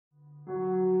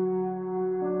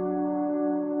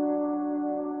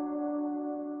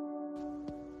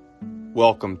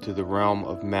Welcome to the realm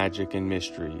of magic and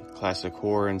mystery, classic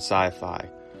horror and sci-fi.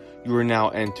 You are now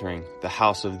entering the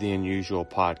House of the Unusual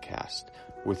podcast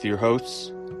with your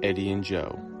hosts, Eddie and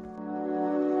Joe.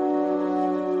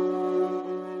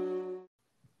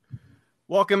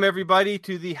 Welcome, everybody,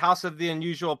 to the House of the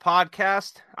Unusual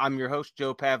podcast. I'm your host,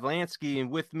 Joe Pavlansky, and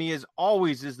with me, as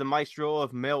always, is the maestro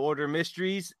of mail-order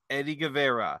mysteries, Eddie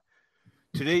Guevara.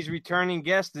 Today's returning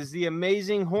guest is the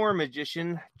amazing horror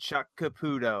magician, Chuck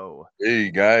Caputo. Hey,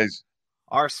 guys.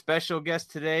 Our special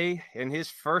guest today, and his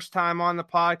first time on the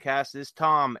podcast, is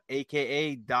Thom,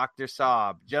 a.k.a.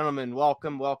 DrSab. Gentlemen,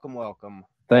 welcome.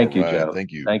 Thank you, Right, Joe.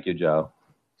 thank you. Thank you, Joe.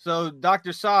 So,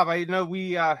 DrSab, I know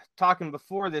we talking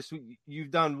before this,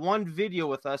 you've done one video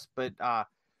with us, but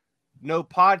no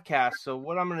podcast. So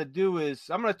what I'm going to do is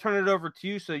I'm going to turn it over to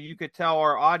you so you could tell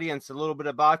our audience a little bit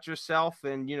about yourself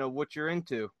and, you know, what you're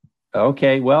into.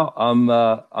 Okay, well, I'm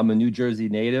a New Jersey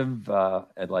native,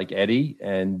 like Eddie,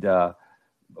 and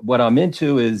what I'm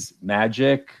into is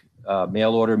magic,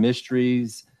 mail order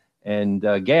mysteries, and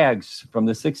gags from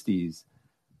the 60s.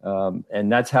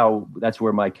 And that's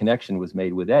where my connection was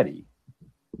made with Eddie.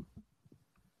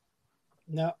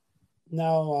 Now,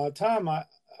 Thom,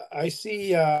 I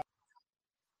see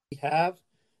we have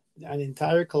an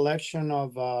entire collection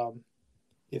of,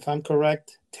 if I'm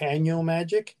correct, Tanyo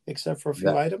magic, except for a few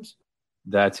items.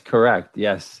 That's correct.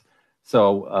 Yes.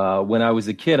 So when I was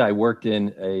a kid, I worked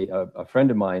in a friend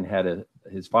of mine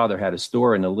his father had a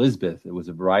store in Elizabeth. It was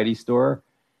a variety store.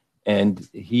 And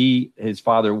his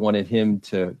father wanted him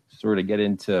to sort of get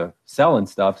into selling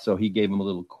stuff. So he gave him a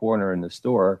little corner in the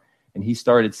store and he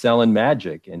started selling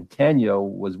magic. And Tanyo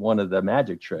was one of the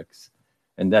magic tricks.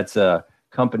 And that's a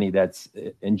company that's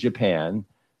in Japan.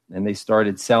 And they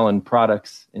started selling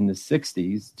products in the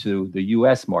 60s to the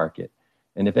U.S. market.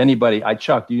 And if anybody,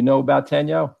 Chuck, do you know about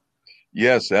Tanyo?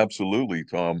 Yes, absolutely,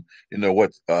 Thom. You know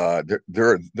what?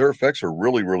 Their effects are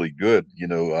really, really good. You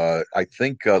know, I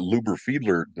think Luber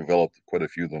Fiedler developed quite a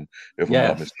few of them, if I'm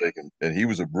not mistaken. And he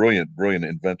was a brilliant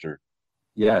inventor.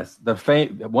 Yes,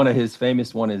 one of his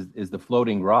famous one is the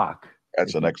floating rock.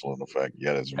 That's an excellent effect.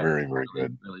 Yeah, that's very, very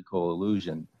good. Really cool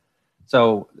illusion.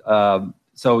 So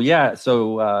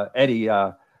Eddie,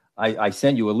 I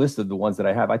sent you a list of the ones that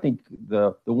I have. I think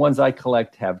the ones I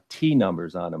collect have T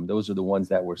numbers on them. Those are the ones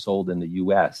that were sold in the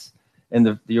U.S.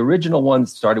 And the original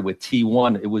ones started with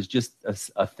T1. It was just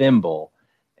a thimble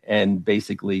and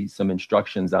basically some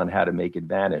instructions on how to make it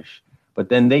vanish. But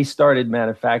then they started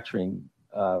manufacturing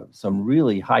some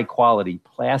really high quality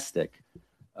plastic.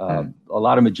 A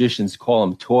lot of magicians call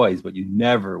them toys, but you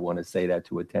never want to say that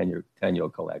to a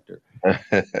Tanyo collector.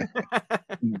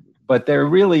 But they're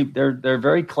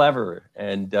very clever,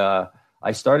 and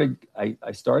I started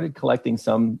collecting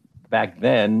some back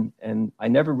then, and I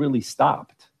never really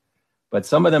stopped. But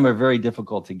some of them are very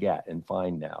difficult to get and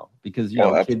find now because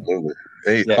absolutely.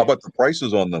 Hey, how about the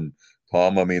prices on them,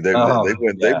 Thom? I mean, they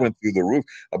went through the roof.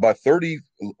 About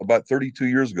 32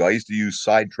 years ago, I used to use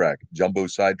jumbo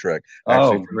sidetrack.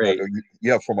 Great.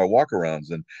 For my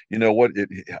walkarounds. And you know what?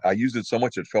 I used it so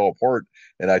much it fell apart.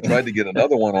 And I tried to get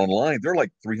another one online. They're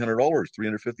like $300,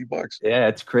 $350. Yeah,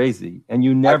 it's crazy. And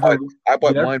you never. I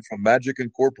bought mine from Magic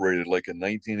Incorporated, like in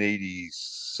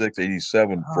 1986,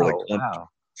 87,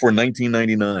 for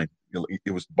 $19.99.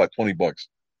 It was about $20.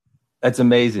 That's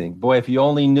amazing. Boy, if you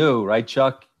only knew, right,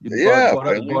 Chuck?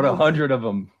 Bought 100 of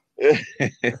them.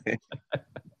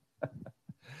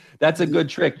 That's a good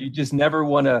trick. You just never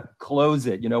want to close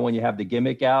it. You know, when you have the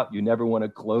gimmick out, you never want to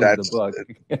close the book.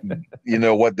 You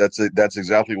know what? That's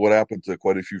exactly what happened to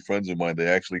quite a few friends of mine. They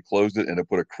actually closed it and it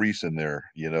put a crease in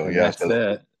there. You know, that's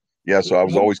it. Yeah, so I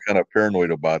was always kind of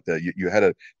paranoid about that. You had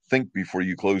to think before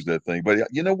you closed that thing. But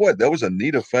you know what? That was a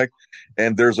neat effect.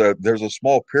 And there's a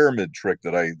small pyramid trick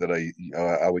that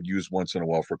I would use once in a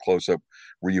while for close up,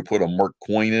 where you put a marked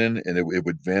coin in and it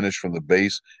would vanish from the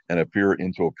base and appear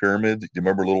into a pyramid. Do you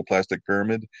remember a little plastic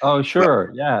pyramid? Oh,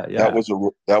 sure. Yeah. That was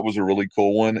a really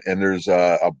cool one. And there's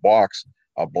a black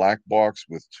box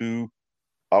with two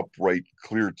upright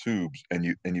clear tubes, and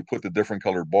you put the different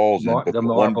colored balls in, but the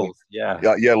marbles, a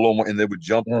little more, and they would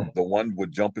jump. The one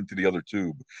would jump into the other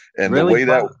tube, and really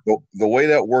the way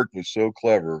that worked was so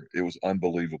clever. It was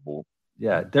unbelievable.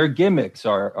 Yeah, their gimmicks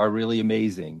are really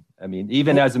amazing. I mean,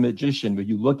 even as a magician, but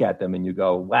you look at them and you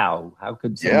go, "Wow, how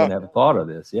could someone have thought of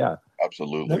this?" Yeah,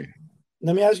 absolutely.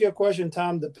 Let me ask you a question,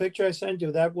 Thom. The picture I sent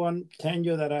you, that one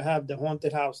Tanyo that I have, the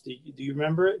haunted house. Do you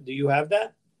remember it? Do you have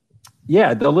that?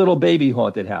 Yeah, the little baby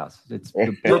haunted house. It's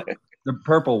the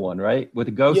purple one, right? With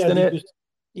a ghost in it.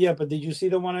 But did you see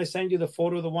the one I sent you, the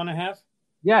photo of the one I have?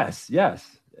 Yes. Yeah,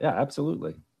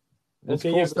 absolutely. It's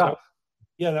cool stuff.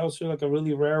 Yeah, that was like a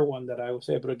really rare one that I was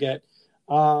able to get.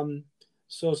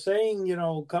 So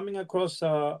saying, coming across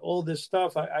all this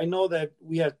stuff, I know that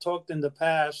we had talked in the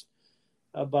past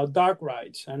about dark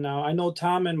rides. And now I know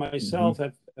Thom and myself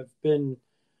have been,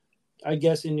 I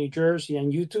guess, in New Jersey,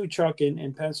 and you too, Chuck,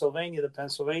 in Pennsylvania, the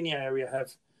Pennsylvania area,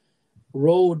 have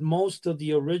rode most of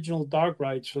the original dark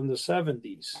rides from the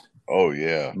 70s. Oh,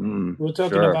 yeah. We're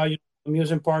talking about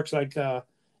amusement parks like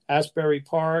Asbury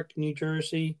Park, New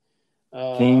Jersey.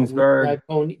 Keansburg,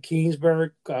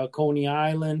 Coney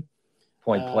Island,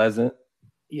 Point Pleasant.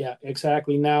 Yeah,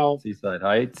 exactly. Now, Seaside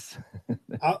Heights.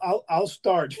 I'll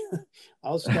start.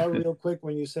 I'll start real quick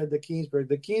when you said the Keansburg.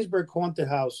 The Keansburg Haunted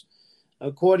House,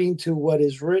 according to what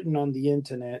is written on the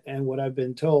internet and what I've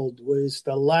been told, was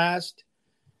the last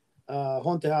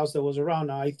haunted house that was around.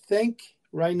 Now, I think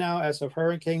right now, as of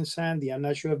Hurricane Sandy, I'm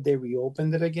not sure if they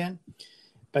reopened it again.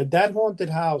 But that haunted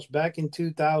house back in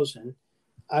 2000,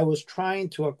 I was trying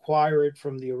to acquire it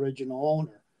from the original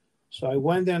owner. So I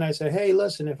went there and I said, hey,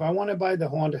 listen, if I want to buy the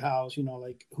haunted house,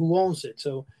 like who owns it?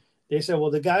 So they said,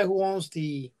 well, the guy who owns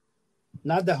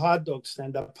not the hot dog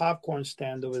stand, the popcorn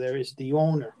stand over there is the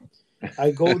owner.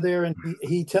 I go there and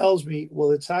he tells me,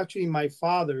 well, it's actually my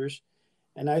father's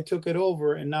and I took it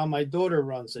over and now my daughter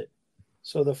runs it.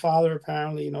 So the father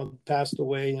apparently, passed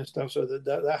away and stuff. So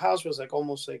the house was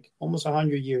almost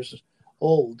 100 years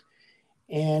old.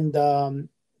 And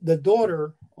the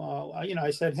daughter, I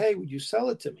said, hey, would you sell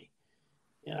it to me?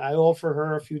 And I offer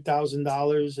her a few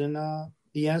 $1,000s, and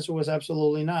the answer was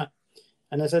absolutely not.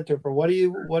 And I said to her, what do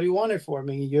you want it for? I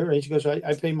mean, your age. She goes,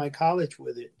 I paid my college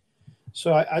with it.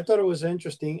 So I thought it was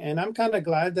interesting. And I'm kind of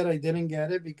glad that I didn't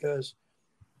get it, because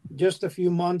just a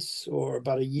few months or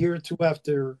about a year or two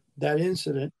after that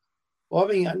incident, well, I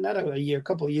mean, not a year, a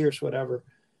couple of years, whatever,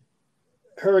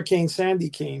 Hurricane Sandy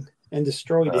came and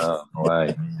destroyed it. Oh,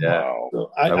 right. Yeah. Wow.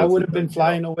 So I would have been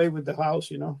flying away with the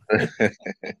house,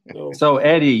 So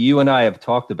Eddie, you and I have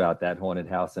talked about that haunted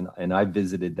house, and I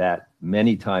visited that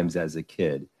many times as a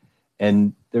kid.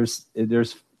 And there's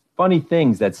funny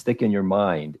things that stick in your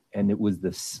mind, and it was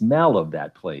the smell of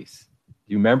that place.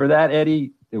 Do you remember that,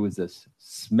 Eddie? There was this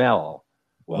smell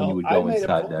when you would go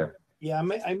inside there. Yeah,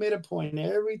 I made a point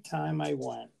every time I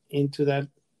went into that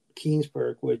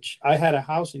Keansburg, which I had a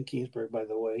house in Keansburg, by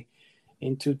the way.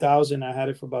 In 2000, I had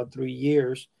it for about 3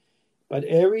 years. But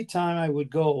every time I would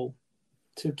go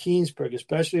to Keansburg,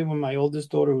 especially when my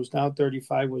oldest daughter, who's now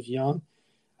 35, was young,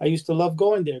 I used to love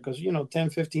going there because, $10,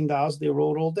 $15, they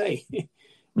rode all day. It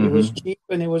was cheap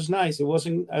and it was nice. It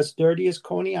wasn't as dirty as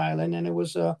Coney Island, and it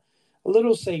was a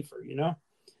little safer,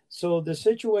 So the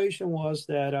situation was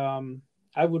that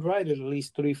I would ride it at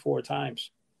least 3-4 times.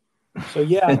 So,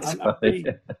 yeah,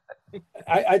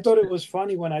 I thought it was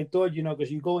funny when I thought,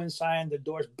 because you go inside and the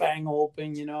doors bang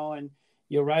open, and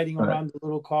you're riding around the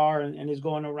little car and it's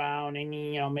going around and,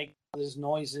 making all these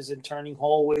noises and turning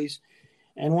hallways.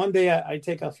 And one day I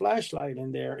take a flashlight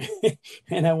in there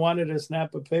and I wanted to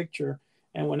snap a picture.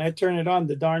 And when I turn it on,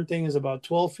 the darn thing is about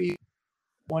 12 feet,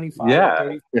 25,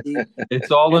 30 feet.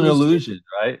 It's all an illusion,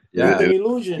 right? Yeah. It's an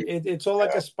illusion. It's all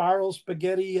like a spiral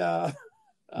spaghetti.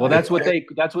 Well, that's what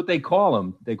they call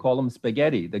them. They call them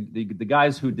spaghetti. The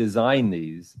guys who design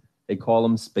these, they call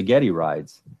them spaghetti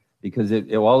rides, because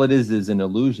all it is an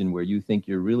illusion where you think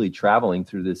you're really traveling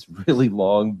through this really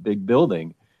long, big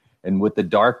building, and with the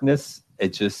darkness,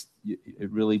 it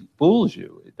really fools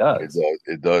you. It does.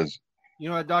 It does. You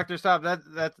know what,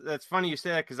 DrSab, that's funny you say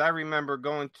that, because I remember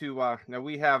going to now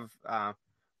we have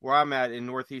where I'm at in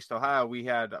Northeast Ohio, we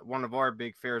had one of our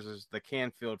big fairs is the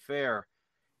Canfield Fair.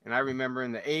 And I remember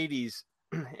in the 80s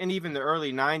and even the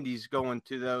early 90s going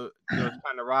to those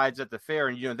kind of rides at the fair.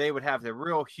 And, they would have the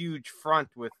real huge front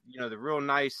with, the real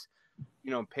nice,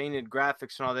 painted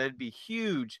graphics and all that. It'd be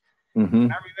huge. I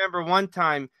remember one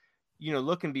time,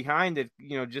 looking behind it,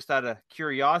 just out of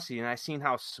curiosity, and I seen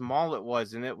how small it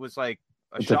was. And it was like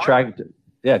a tractor.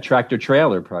 Yeah, tractor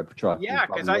trailer truck. Yeah,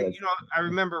 because I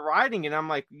remember riding it. I'm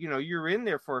like, you're in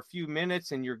there for a few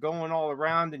minutes and you're going all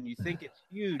around and you think it's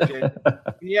huge, and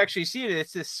you actually see it.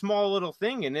 It's this small little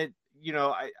thing, and it,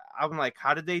 I'm like,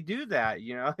 how did they do that?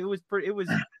 It was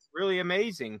really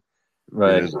amazing.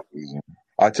 Right.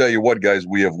 I tell you what, guys,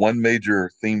 we have one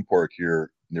major theme park here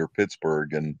near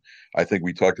Pittsburgh, and I think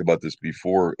we talked about this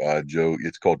before, Joe.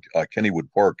 It's called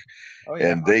Kennywood Park,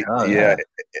 and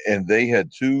and they had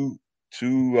two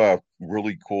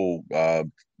really cool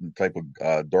type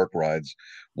of dark rides.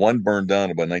 One burned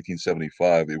down about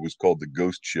 1975. It was called the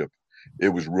Ghost Ship. It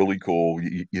was really cool.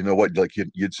 You know what? Like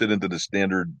you'd sit into the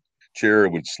standard chair,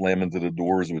 it would slam into the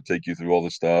doors, it would take you through all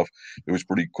the stuff. It was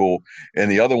pretty cool.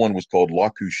 And the other one was called La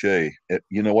Couche.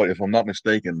 You know what? If I'm not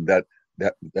mistaken,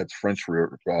 that's French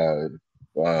for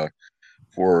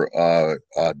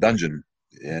dungeon.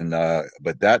 And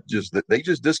but they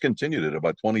just discontinued it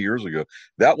about 20 years ago.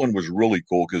 That one was really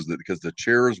cool because the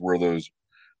chairs were those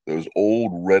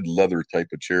old red leather type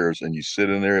of chairs, and you sit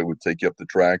in there, it would take you up the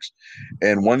tracks.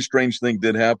 And one strange thing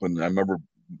did happen. I remember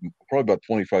probably about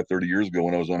 25-30 years ago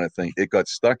when I was on that thing, it got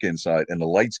stuck inside and the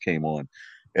lights came on,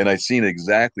 and I seen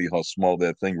exactly how small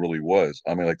that thing really was.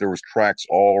 I mean, like, there was tracks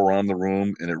all around the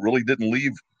room, and it really didn't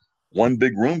leave one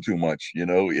big room too much. It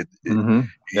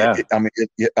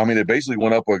basically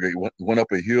went up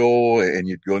a hill, and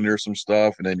you'd go near some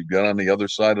stuff, and then you got on the other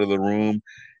side of the room,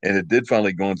 and it did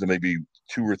finally go into maybe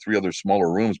 2 or 3 other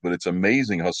smaller rooms. But it's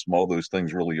amazing how small those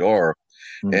things really are.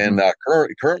 And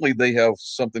currently they have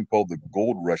something called the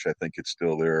Gold Rush. I think it's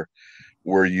still there,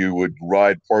 where you would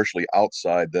ride partially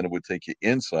outside, then it would take you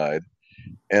inside.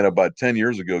 And about 10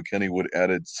 years ago, Kennywood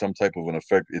added some type of an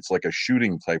effect. It's like a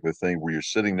shooting type of thing where you're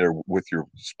sitting there with your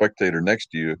spectator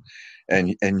next to you,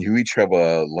 and you each have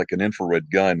an infrared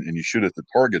gun, and you shoot at the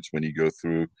targets when you go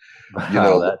through.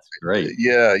 Wow, that's great.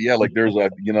 Yeah. Like there's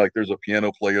a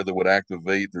piano player that would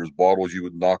activate. There's bottles you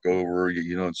would knock over,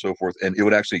 and so forth, and it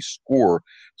would actually score.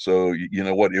 So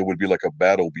it would be like a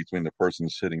battle between the person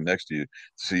sitting next to you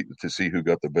to see who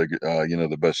got the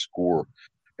the best score.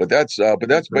 But that's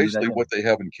basically what they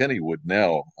have in Kennywood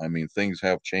now. I mean, things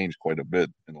have changed quite a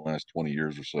bit in the last 20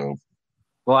 years or so.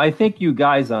 Well, I think you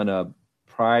guys on a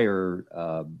prior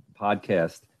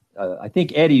podcast, I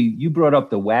think Eddie, you brought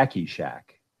up the Wacky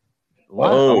Shack. A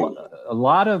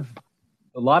lot of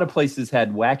places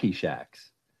had Wacky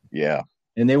Shacks. Yeah.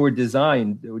 And they were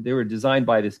designed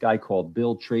by this guy called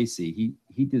Bill Tracy.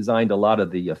 He designed a lot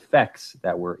of the effects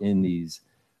that were in these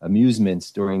amusements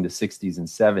during the 60s and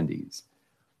 70s.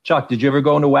 Chuck, did you ever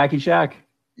go into Wacky Shack?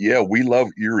 Yeah, we love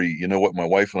Erie. You know what? My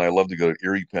wife and I love to go to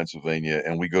Erie, Pennsylvania,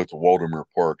 and we go to Waldemar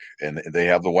Park, and they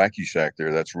have the Wacky Shack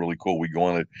there. That's really cool. We go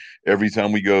on it every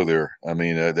time we go there. I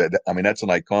mean, that's an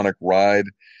iconic ride.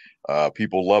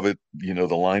 People love it. The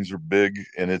lines are big,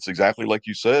 and it's exactly like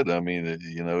you said. I mean,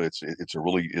 it's a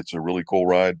really cool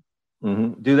ride.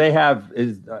 Mm-hmm. Do they have?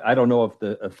 I don't know if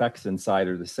the effects inside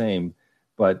are the same,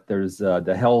 but there's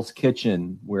the Hell's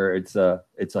Kitchen where it's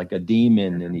like a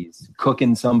demon and he's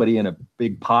cooking somebody in a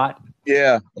big pot.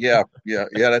 Yeah.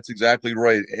 That's exactly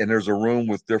right. And there's a room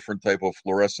with different type of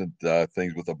fluorescent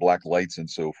things with the black lights and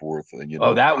so forth. And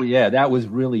that was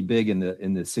really big in the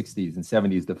 60s and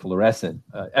 70s. The fluorescent,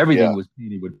 everything was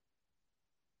painted with.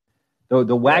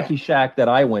 The Wacky Shack that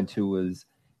I went to was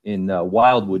in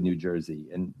Wildwood, New Jersey,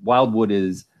 and Wildwood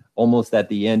is almost at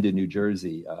the end of New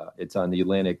Jersey. It's on the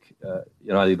Atlantic, on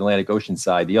the Atlantic Ocean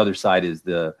side. The other side is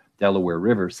the Delaware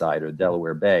River side or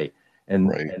Delaware Bay.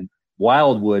 And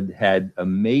Wildwood had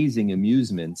amazing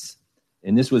amusements.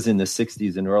 And this was in the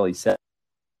 60s and early 70s.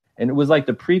 And it was like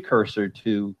the precursor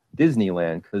to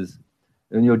Disneyland because,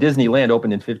 Disneyland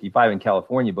opened in 55 in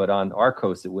California, but on our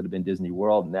coast, it would have been Disney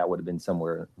World. And that would have been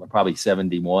somewhere probably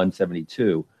 71,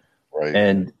 72. Right.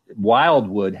 And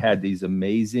Wildwood had these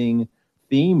amazing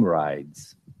theme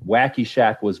rides. Wacky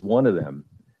Shack was one of them.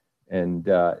 And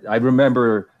I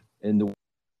remember in the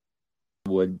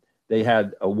wood, they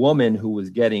had a woman who was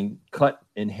getting cut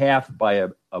in half by a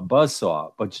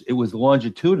buzzsaw, but it was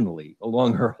longitudinally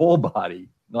along her whole body,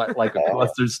 not like across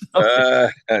her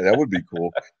stomach. That would be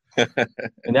cool.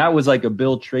 And that was like a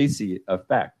Bill Tracy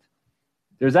effect.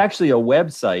 There's actually a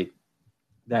website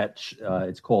that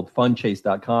it's called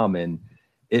funchase.com, and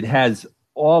it has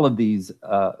all of these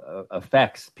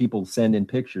effects. People send in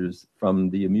pictures from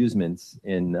the amusements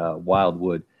in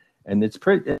Wildwood, and it's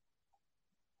pretty.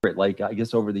 Like, I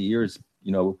guess over the years,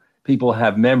 people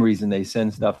have memories and they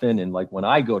send stuff in, and like when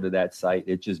I go to that site,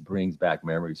 it just brings back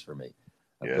memories for me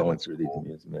of going through these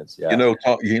amusements. Yeah,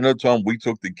 Tom, we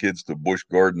took the kids to Busch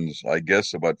Gardens, I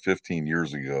guess about 15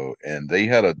 years ago, and they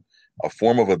had a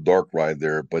form of a dark ride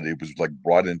there, but it was like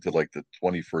brought into like the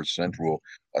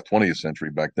 20th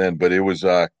century back then. But it was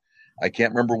I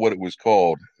can't remember what it was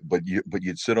called, but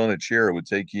you'd sit on a chair, it would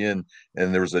take you in,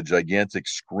 and there was a gigantic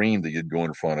screen that you'd go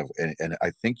in front of, and I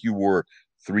think you wore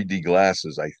 3D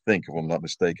glasses, I think, if I'm not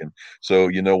mistaken. So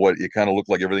you know what, it kind of looked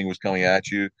like everything was coming at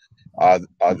you.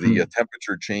 The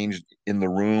temperature changed in the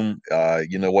room.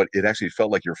 You know what, it actually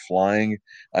felt like you're flying.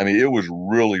 I mean, it was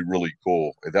really, really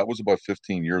cool. That was about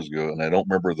 15 years ago, and I don't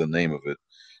remember the name of it.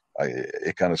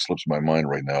 It kind of slips my mind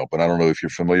right now, but I don't know if you're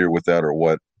familiar with that or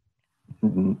what.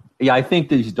 Mm-hmm. Yeah, I think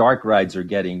these dark rides are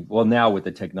getting, well, now with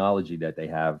the technology that they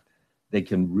have, they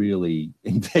can really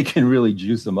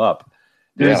juice them up.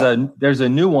 There's a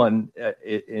new one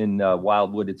in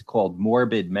Wildwood. It's called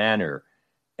Morbid Manor,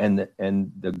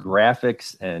 and the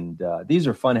graphics, and these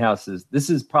are fun houses. This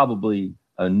is probably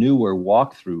a newer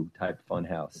walkthrough type fun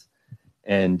house.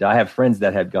 And I have friends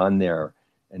that had gone there,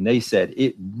 and they said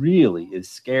it really is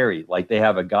scary. Like they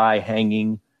have a guy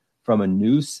hanging from a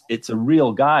noose. It's a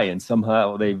real guy, and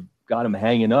somehow they've got him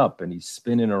hanging up, and he's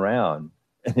spinning around.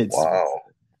 And it's Wow.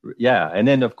 Yeah. And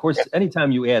then of course,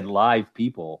 anytime you add live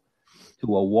people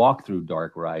to a walkthrough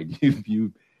dark ride,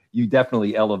 you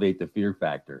definitely elevate the fear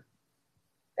factor.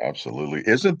 Absolutely.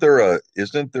 Isn't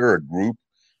there a group?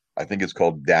 I think it's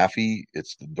called Daffy.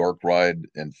 It's the dark ride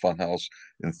and funhouse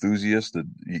enthusiast that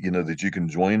that you can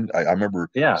join. I remember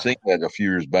seeing that a few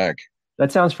years back.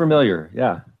 That sounds familiar.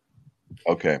 Yeah.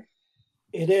 Okay.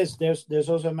 It is. There's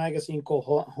also a magazine called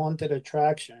Haunted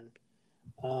Attraction,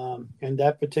 and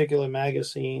that particular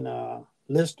magazine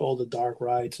lists all the dark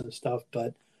rides and stuff.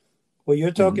 But what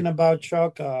you're talking about,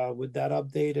 Chuck, with that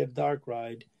updated dark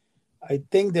ride, I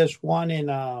think there's one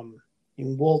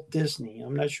in Walt Disney.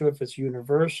 I'm not sure if it's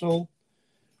Universal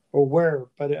or where,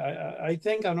 but I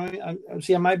think I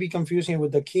might be confusing it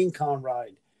with the King Kong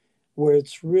ride, where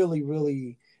it's really,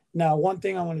 really. Now, one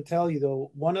thing I want to tell you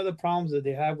though, one of the problems that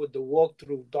they had with the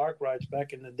walkthrough dark rides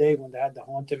back in the day when they had the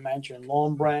Haunted Mansion in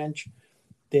Long Branch,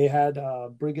 they had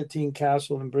Brigantine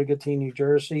Castle in Brigantine, New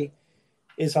Jersey,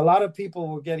 is a lot of people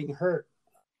were getting hurt.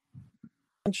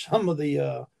 Some of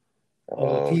the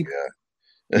people.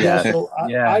 Yeah. So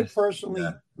I personally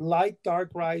like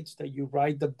dark rides that you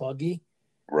ride the buggy.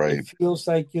 Right. It feels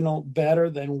like, better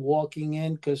than walking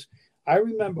in. Because I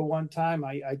remember one time,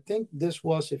 I think this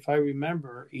was, if I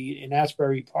remember, in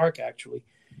Asbury Park, actually,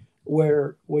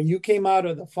 where when you came out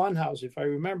of the funhouse, if I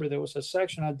remember, there was a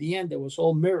section at the end that was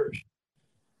all mirrors.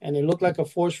 And it looked like a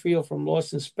force field from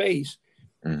Lost in Space.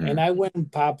 Mm-hmm. And I went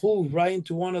and papoo right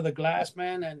into one of the glass,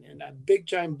 man, and a big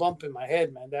giant bump in my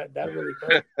head, man. That really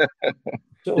hurt.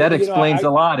 So, that explains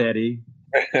a lot, Eddie.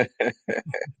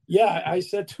 Yeah, I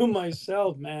said to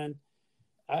myself, man,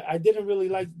 I didn't really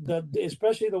like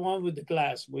especially the one with the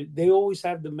glass. They always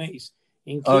have the maze.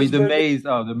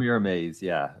 The mirror maze,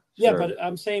 yeah. Yeah,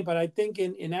 sure. But I think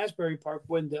in Asbury Park,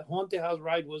 when the haunted house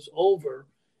ride was over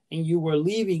and you were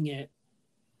leaving it,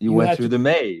 you went through the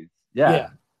maze. Yeah.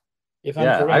 If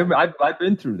I'm correct. I've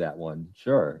been through that one,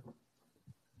 sure.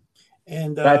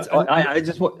 And I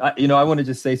want to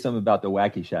just say something about the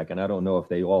Wacky Shack, and I don't know if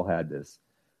they all had this,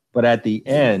 but at the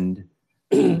end,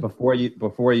 before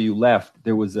you left,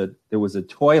 there was a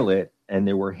toilet, and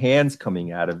there were hands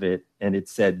coming out of it, and it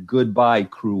said "Goodbye,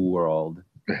 Crew World."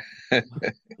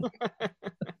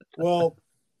 Well,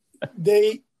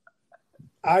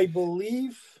 I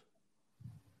believe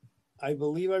I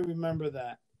remember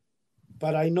that.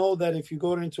 But I know that if you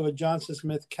go into a Johnson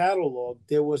Smith catalog,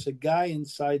 there was a guy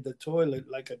inside the toilet,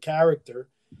 like a character,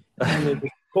 and it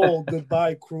was called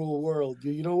 "Goodbye, Cruel World."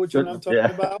 Do you know which one I'm talking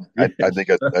about? I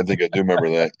think I do remember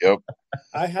that. Yep.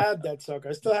 I had that sucker.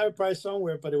 I still have it probably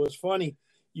somewhere, but it was funny.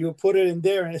 You put it in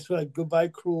there, and it's like "Goodbye,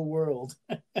 Cruel World."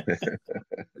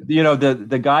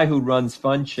 The guy who runs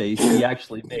Fun Chase, he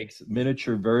actually makes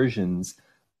miniature versions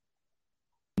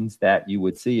that you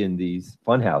would see in these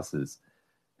fun houses.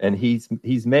 And he's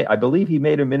made, I believe he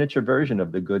made a miniature version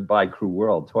of the Goodbye Crew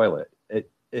World toilet.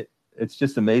 It's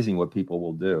just amazing what people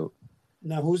will do.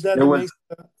 Now, who's that?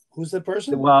 Who's the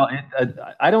person? Well,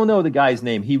 I don't know the guy's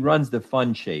name. He runs the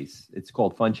Fun Chase. It's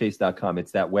called funchase.com.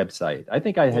 It's that website. I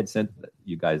think I had sent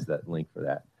you guys that link for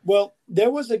that. Well,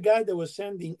 there was a guy that was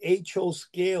sending HO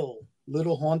scale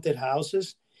little haunted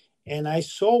houses. And I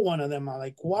saw one of them. I'm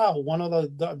like, wow, one of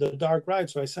the dark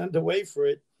rides. So I sent away for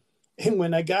it. And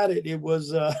when I got it, it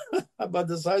was about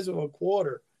the size of a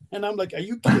quarter. And I'm like, are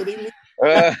you kidding me?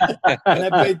 And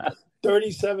I paid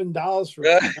 $37 for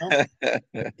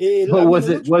it. But was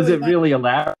it really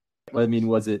elaborate? I mean,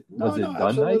 was it done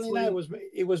nicely? Not.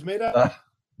 It was made up.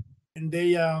 And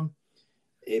they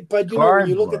but when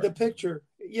you look at the picture,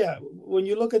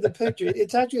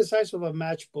 it's actually the size of a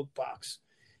matchbook box.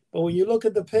 But when you look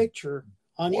at the picture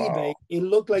on eBay, it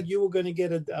looked like you were going to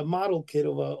get a model kit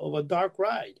of a dark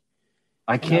ride.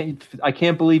 I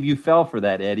can't believe you fell for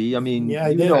that, Eddie. I mean,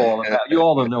 you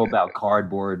all know about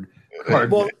cardboard.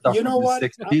 Well, you know what?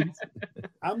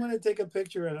 I'm going to take a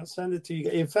picture and I'll send it to you.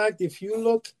 In fact, if you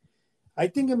look, I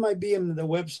think it might be on the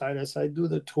website as I do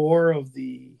the tour of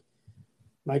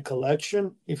my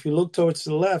collection. If you look towards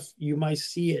the left, you might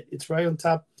see it. It's right on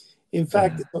top. In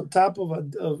fact, it's on top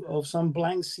of some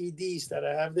blank CDs that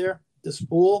I have there, the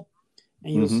spool,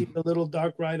 and you'll see the little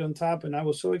dark ride on top. And I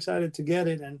was so excited to get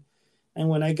it. And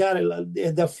when I got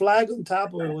it, the flag on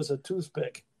top of it was a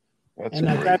toothpick. That's And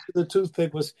great. attached to the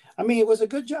toothpick was, I mean, it was a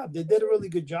good job. They did a really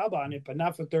good job on it, but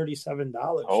not for $37.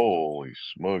 Holy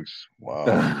smokes!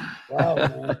 Wow. Wow,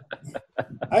 man.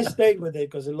 I stayed with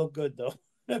it because it looked good though.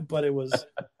 But it was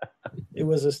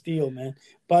a steal, man.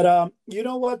 But you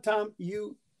know what, Thom?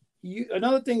 You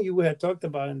another thing you had talked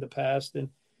about in the past, and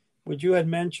what you had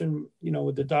mentioned,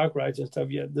 with the dog rides and stuff,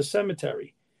 yeah, the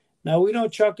cemetery. Now we know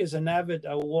Chuck is an avid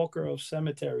walker of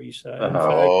cemeteries. In fact,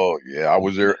 Oh yeah, I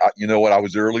was there. You know what? I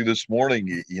was early this morning.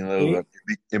 he,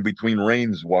 In between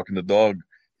rains, walking the dog.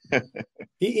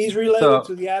 he's related So,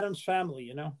 to the Adams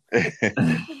family.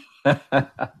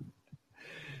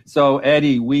 so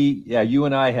Eddie, you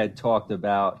and I had talked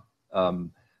about.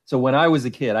 So when I was a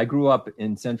kid, I grew up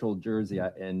in Central Jersey,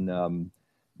 and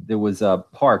there was a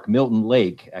park, Milton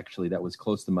Lake, actually, that was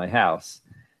close to my house.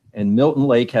 And Milton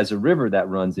Lake has a river that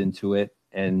runs into it,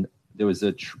 and there was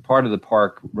a part of the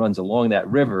park runs along that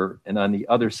river, and on the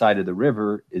other side of the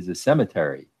river is a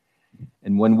cemetery.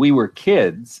 And when we were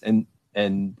kids, and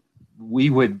we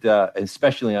would,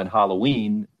 especially on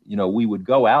Halloween, we would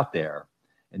go out there.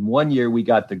 And one year we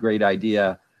got the great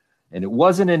idea, and it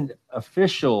wasn't an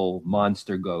official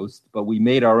monster ghost, but we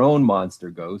made our own monster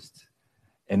ghost,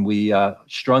 and we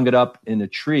strung it up in a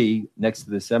tree next to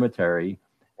the cemetery.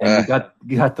 And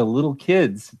we got the little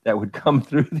kids that would come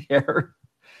through there,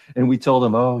 and we told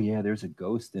them, "Oh yeah, there's a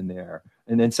ghost in there."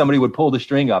 And then somebody would pull the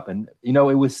string up, and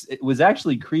it was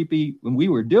actually creepy when we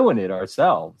were doing it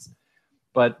ourselves.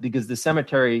 But because the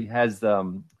cemetery has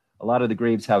a lot of the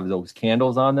graves have those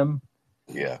candles on them.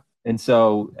 Yeah.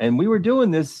 And we were doing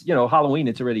this, Halloween,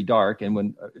 it's already dark. And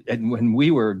when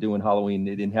we were doing Halloween,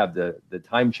 they didn't have the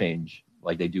time change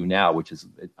like they do now, which is,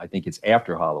 I think it's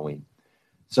after Halloween.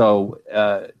 So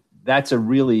that's a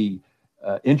really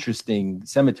interesting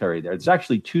cemetery there. There's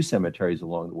actually two cemeteries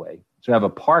along the way. So you have a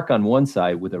park on one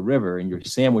side with a river, and you're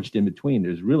sandwiched in between.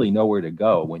 There's really nowhere to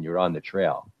go when you're on the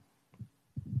trail.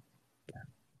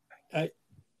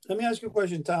 Let me ask you a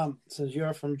question, Thom, since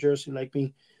you're from Jersey like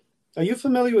me. Are you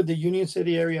familiar with the Union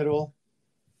City area at all?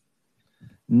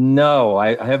 No,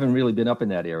 I haven't really been up in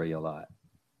that area a lot.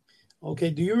 Okay.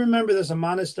 Do you remember there's a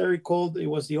monastery it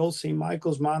was the old St.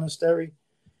 Michael's Monastery?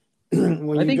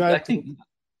 I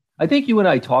think you and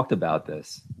I talked about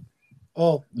this.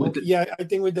 Oh, okay. Yeah, I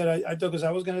think we did. I thought, because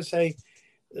I was going to say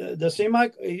the St.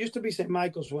 Michael, it used to be St.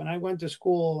 Michael's when I went to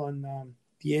school on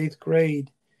the 8th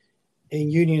grade in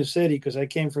Union City, because I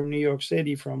came from New York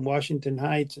City, from Washington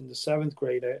Heights in the 7th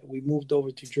grade. We moved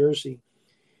over to Jersey.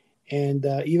 And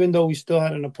even though we still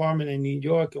had an apartment in New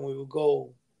York, and we would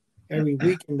go every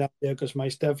weekend out there because my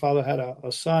stepfather had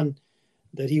a son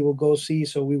that he would go see.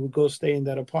 So we would go stay in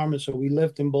that apartment. So we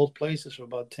lived in both places for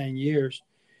about 10 years.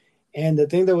 And the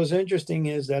thing that was interesting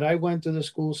is that I went to the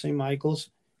school, St. Michael's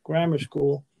Grammar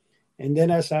School. And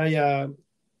then as I,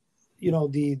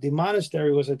 the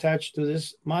monastery was attached to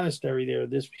this monastery there,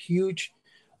 this huge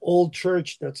old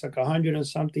church that's like 100 and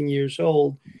something years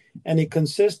old. And it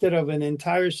consisted of an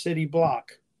entire city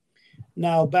block.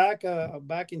 Now, back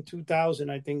in 2000,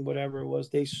 I think, whatever it was,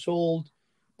 they sold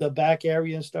the back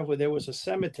area and stuff where there was a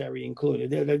cemetery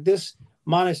included. Like, this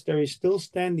monastery is still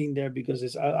standing there because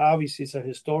it's obviously it's a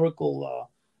historical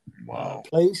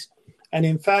place. And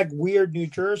in fact, Weird, New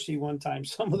Jersey, one time,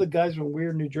 some of the guys from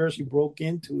Weird, New Jersey broke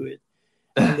into it.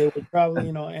 And they would probably,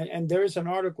 and there is an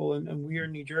article in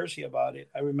Weird, New Jersey about it.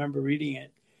 I remember reading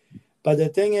it. But the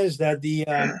thing is that the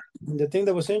thing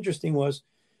that was interesting was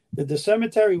that the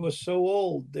cemetery was so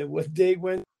old that when they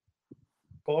went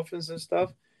coffins and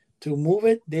stuff to move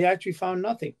it, they actually found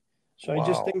nothing. So I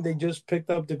just think they just picked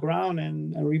up the ground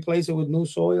and replaced it with new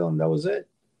soil, and that was it.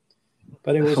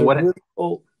 But it was really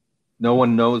old. No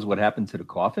one knows what happened to the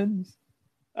coffins?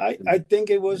 I think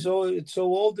it's so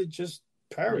old it just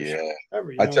perished. Yeah.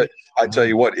 Forever, I tell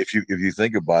you what, if you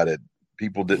think about it,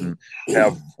 people didn't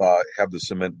have the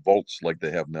cement vaults like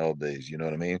they have nowadays. You know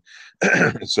what I mean?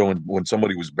 So when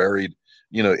somebody was buried,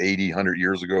 80, 100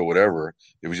 years ago, whatever,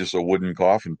 it was just a wooden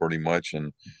coffin pretty much.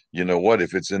 And you know what?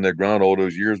 If it's in the ground all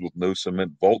those years with no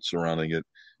cement vault surrounding it,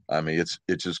 I mean, it's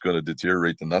just going to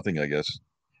deteriorate to nothing, I guess.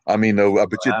 I mean, no,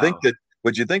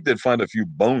 but you think they'd find a few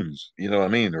bones, you know what I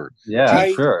mean? Or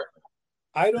sure.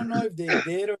 I don't know if they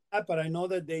did or not, but I know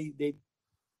that they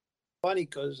funny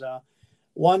because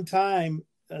one time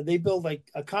they built like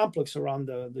a complex around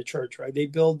the church, right? They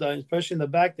build, especially in the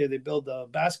back there, they build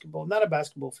not a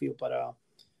basketball field, but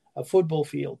a football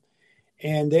field.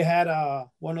 And they had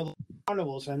one of the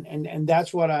carnivals. And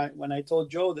that's what when I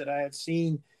told Joe that I had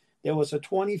seen, there was a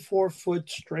 24-foot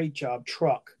straight job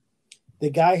truck. The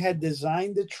guy had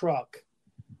designed the truck,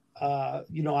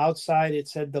 outside it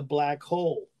said the Black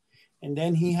Hole. And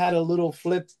then he had a little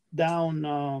flip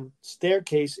down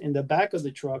staircase in the back of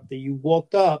the truck that you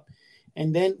walked up,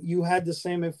 and then you had the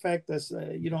same effect as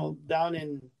down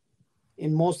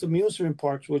in most amusement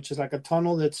parks, which is like a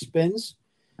tunnel that spins.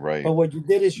 Right. But what you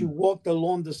did is you walked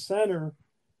along the center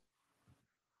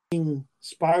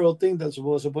spiral thing that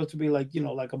was supposed to be like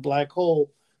like a black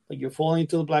hole, like you're falling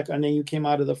into the black, and then you came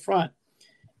out of the front.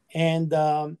 And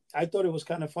I thought it was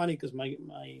kind of funny because my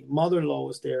mother-in-law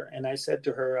was there, and I said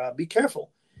to her, "Be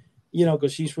careful,"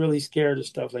 because she's really scared of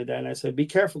stuff like that. And I said, "Be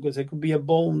careful because it could be a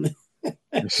bone."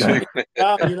 She goes,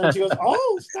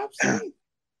 "Oh, stop saying."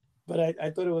 But I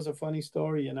thought it was a funny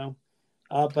story,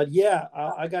 But yeah,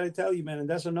 I got to tell you, man, and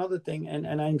that's another thing.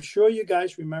 And I'm sure you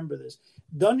guys remember this.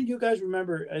 Don't you guys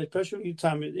remember, especially you,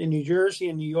 Tom, in New Jersey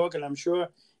and New York, and I'm sure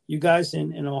you guys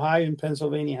in Ohio and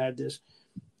Pennsylvania had this.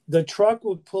 The truck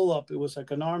would pull up. It was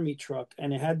like an army truck,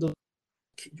 and it had the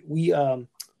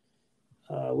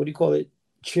what do you call it?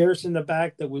 Chairs in the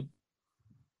back that would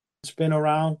spin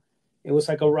around. It was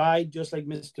like a ride, just like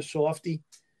Mr. Softy.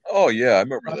 Oh yeah, I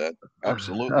remember that.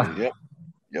 Absolutely.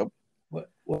 Yep. What?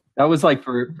 That was like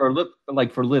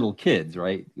for little kids,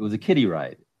 right? It was a kiddie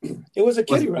ride. It was a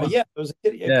kiddie ride. Yeah, it was a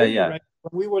kiddie ride.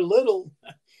 When we were little,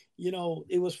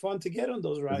 it was fun to get on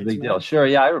those rides. It was a big deal. Sure,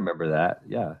 yeah, I remember that.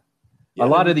 Yeah. A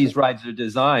lot of these rides were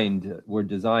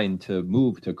designed to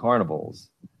move to carnivals.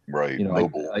 Right.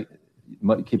 Mobile.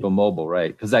 Keep them mobile,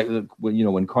 right? Because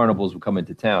when carnivals would come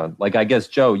into town, like I guess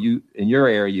Joe, you in your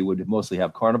area, you would mostly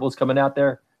have carnivals coming out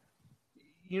there.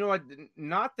 You know what?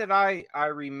 Not that I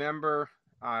remember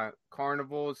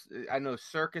carnivals. I know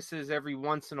circuses every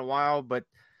once in a while, but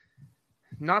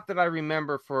not that I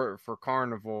remember for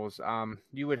carnivals.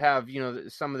 You would have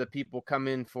some of the people come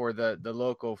in for the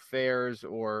local fairs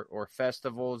or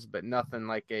festivals, but nothing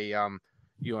like a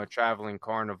traveling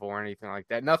carnival or anything like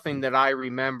that. Nothing that I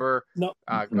remember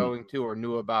going to or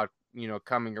knew about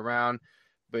coming around.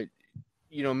 But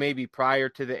maybe prior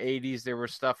to the 80s there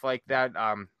was stuff like that.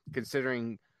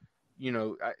 Considering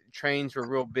trains were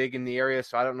real big in the area,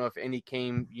 so I don't know if any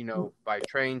came by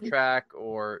train track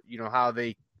or how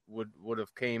they would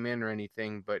have came in or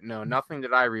anything, but no, nothing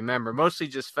that I remember. Mostly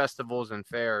just festivals and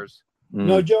fairs.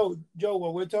 No, Joe,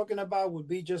 what we're talking about would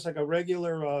be just like a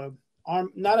regular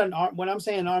when I'm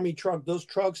saying army truck, those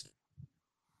trucks,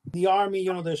 the army,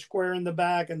 they're square in the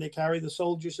back and they carry the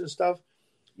soldiers and stuff.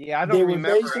 Yeah, I don't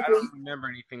remember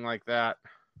anything like that.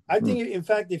 I think, in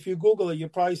fact, if you Google it, you'll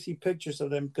probably see pictures of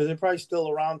them because they're probably still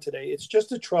around today. It's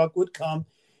just a truck would come,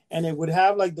 and it would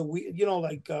have like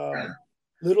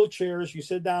little chairs. You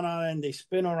sit down on it, and they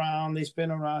spin around. It's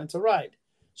a ride.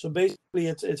 So basically,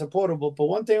 it's a portable. But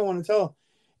one thing I want to tell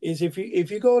is if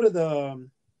you go to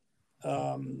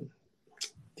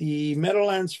the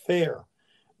Meadowlands Fair,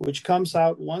 which comes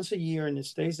out once a year and it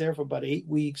stays there for about 8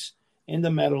 weeks in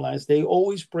the Meadowlands, they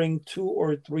always bring 2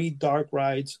 or 3 dark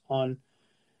rides on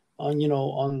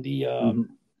the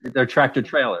their tractor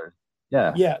trailers.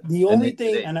 Yeah. The only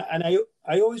thing, and I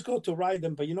always go to ride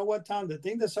them, but you know what, Tom? The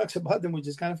thing that sucks about them, which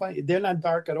is kind of funny, they're not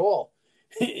dark at all.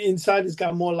 Inside, it's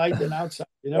got more light than outside.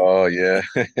 Oh yeah.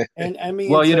 And I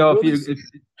mean, well,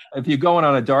 if you're going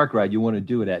on a dark ride, you want to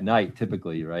do it at night,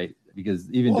 typally, right?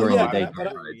 Because even during the day, but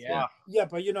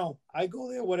I go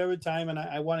there whatever time, and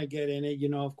I want to get in it,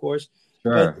 of course.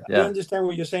 Sure. But I understand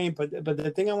what you're saying, but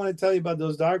the thing I want to tell you about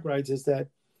those dark rides is that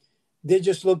they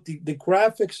just look, the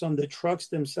graphics on the trucks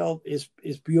themselves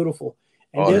is beautiful.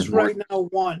 And there's right now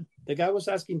one. The guy was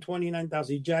asking $29,000.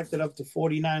 He jacked it up to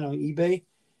 $49,000 on eBay.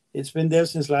 It's been there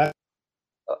since last.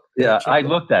 I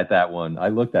looked at that one.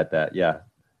 Yeah.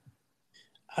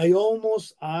 I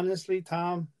honestly,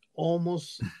 Tom,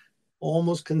 almost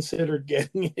considered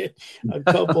getting it a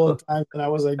couple of times, and I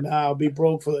was like, "Nah, I'll be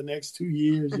broke for the next 2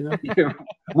 years."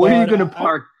 Where are you going to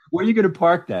park? Where are you going to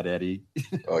park that, Eddie?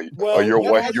 Your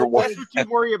wife. That's what you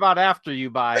worry about after you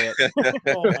buy it.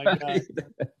 Oh my God!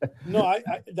 No,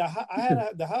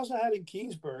 the house I had in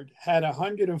Kingsburg had a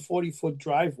 140-foot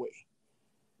driveway.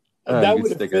 That would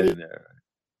have fit in there.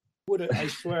 I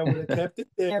swear I would have kept it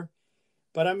there.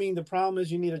 But I mean, the problem is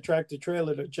you need a tractor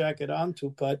trailer to jack it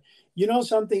onto. But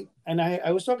something, and I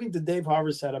was talking to Dave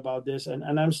Harvestad about this,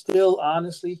 and I'm still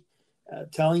honestly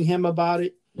telling him about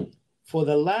it. For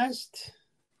the last,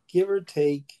 give or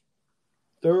take,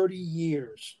 30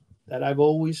 years that I've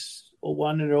always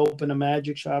wanted to open a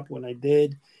magic shop when I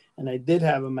did, and I did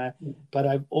have but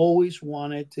I've always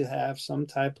wanted to have some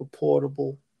type of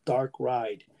portable dark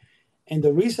ride. And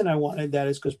the reason I wanted that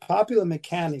is because Popular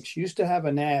Mechanics used to have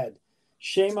an ad.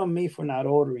 Shame on me for not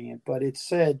ordering it, but it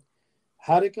said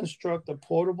how to construct a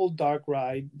portable dark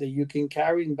ride that you can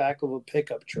carry in the back of a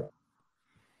pickup truck.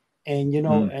 and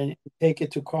and take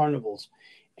it to carnivals.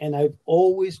 And I've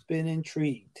always been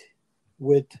intrigued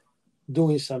with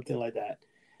doing something like that.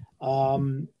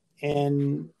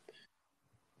 And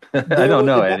I don't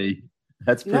know, Eddie.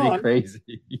 That's pretty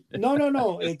crazy.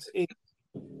 No. It's in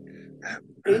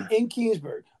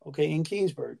Kingsburg. Okay, in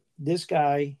Kingsburg, this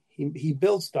guy he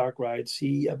builds dark rides.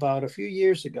 He about a few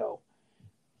years ago,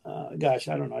 I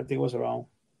don't know. I think it was around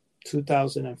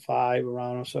 2005,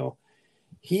 around or so.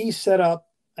 He set up,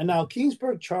 and now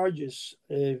Kingsburg charges.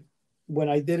 When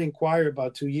I did inquire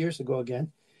about 2 years ago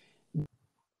again,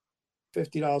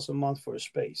 $50 a month for a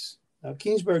space. Now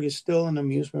Kingsburg is still an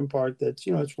amusement park that's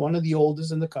it's one of the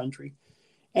oldest in the country,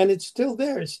 and it's still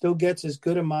there. It still gets as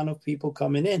good amount of people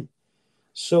coming in.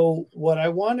 So what I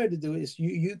wanted to do is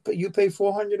you pay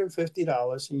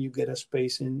 $450 and you get a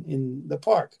space in the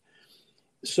park.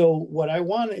 So what I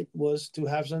wanted was to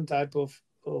have some type of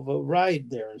a ride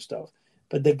there and stuff.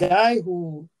 But the guy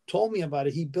who told me about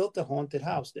it, he built a haunted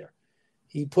house there.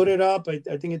 He put it up. I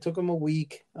think it took him a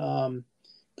week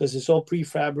because it's all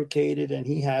prefabricated and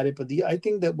he had it. But I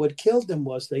think that what killed him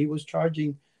was that he was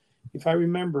charging, if I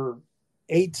remember,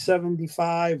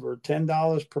 $8.75 or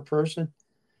 $10 per person.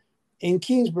 In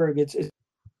Kingsburg, it's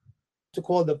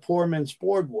called the poor man's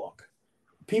boardwalk.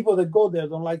 People that go there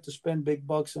don't like to spend big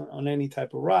bucks on any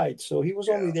type of ride. So he was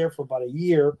only there for about a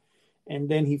year, and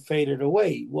then he faded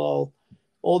away. Well,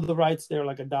 all the rides there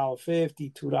like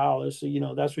 $1.50, $2.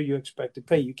 So that's what you expect to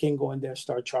pay. You can't go in there and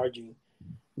start charging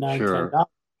 $9, $10.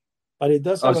 But it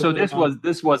does. Oh, so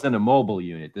this wasn't a mobile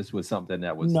unit. This was something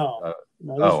that was no. This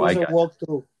was a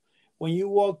walkthrough. When you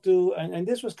walk through, and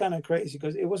this was kind of crazy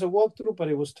because it was a walkthrough, but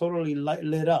it was totally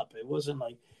lit up. It wasn't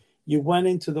like you went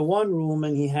into the one room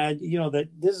and he had, that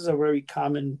this is a very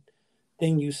common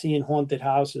thing you see in haunted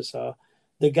houses.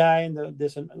 The guy and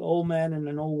there's an old man and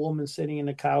an old woman sitting in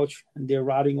the couch and they're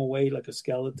rotting away like a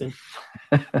skeleton.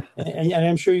 and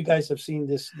I'm sure you guys have seen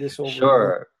this over.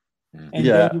 Sure. And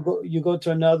then you go to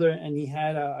another, and he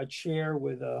had a chair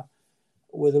with it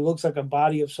looks like a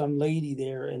body of some lady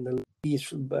there, and the lady's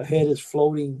head is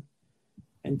floating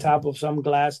on top of some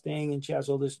glass thing, and she has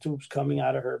all these tubes coming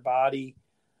out of her body.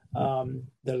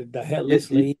 The headless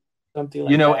lady, something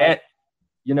like that.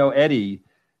 Eddie,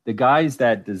 the guys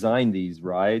that design these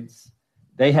rides,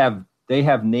 they have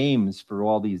names for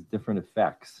all these different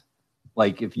effects.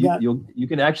 Like if you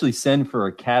can actually send for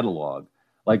a catalog.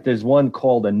 Like there's one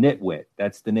called a nitwit.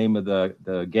 That's the name of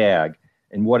the gag.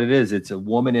 And what it is, it's a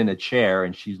woman in a chair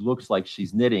and she looks like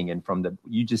she's knitting. And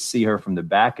you just see her from the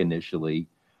back initially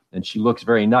and she looks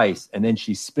very nice. And then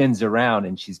she spins around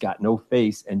and she's got no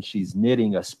face and she's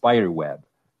knitting a spider web.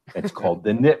 It's called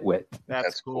the nitwit.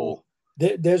 That's cool.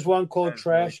 There's one called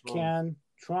Trash Can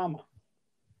Trauma,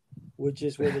 which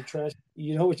is where the trash,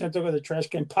 which I'm talking about, the trash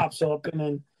can pops up and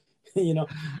then,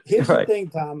 here's the thing,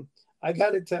 Thom. I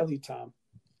got to tell you, Thom,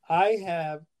 I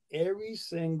have every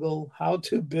single How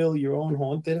to Build Your Own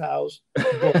Haunted House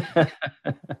book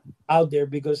out there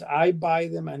because I buy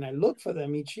them and I look for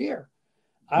them each year.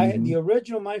 The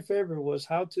original, my favorite was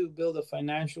How to Build a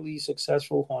Financially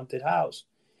Successful Haunted House.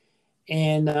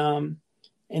 And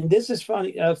this is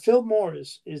funny. Phil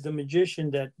Morris is the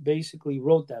magician that basically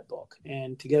wrote that book,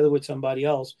 and together with somebody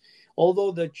else.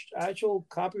 Although the actual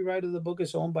copyright of the book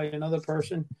is owned by another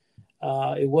person,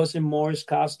 it wasn't Morris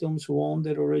Costumes who owned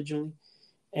it originally.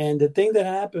 And the thing that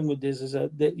happened with this is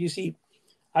that you see,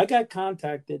 I got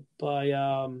contacted by,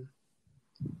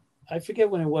 I forget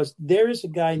when it was. There is a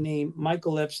guy named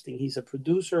Michael Epstein. He's a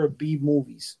producer of B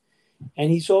movies. And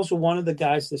he's also one of the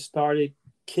guys that started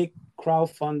the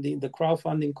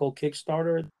crowdfunding called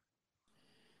Kickstarter.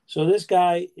 So this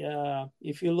guy,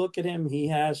 if you look at him, he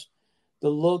has the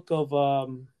look of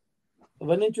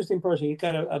an interesting person. He's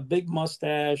got a big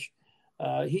mustache.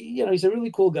 He's a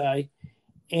really cool guy.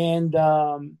 And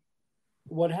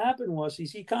what happened was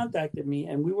he contacted me,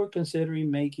 and we were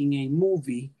considering making a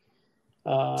movie,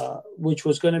 which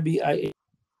was going to be. I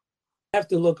have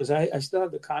to look because I still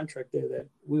have the contract there that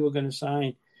we were going to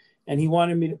sign, and he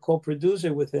wanted me to co-produce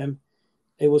it with him.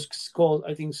 It was called,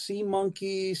 I think, Sea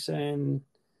Monkeys and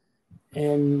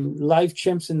Live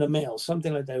Chimps in the Mail,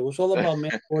 something like that. It was all about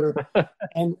mail order.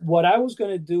 And what I was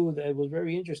going to do that was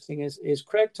very interesting is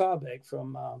Craig Taubeck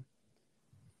from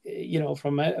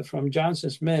Johnson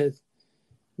Smith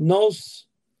knows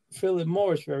Philip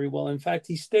Morris very well. In fact,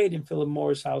 he stayed in Philip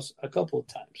Morris' house a couple of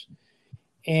times.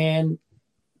 And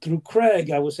through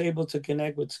Craig, I was able to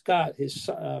connect with Scott, his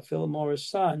Philip Morris'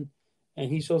 son, and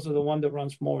he's also the one that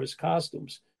runs Morris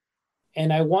Costumes.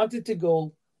 And I wanted to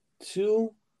go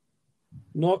to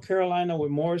North Carolina where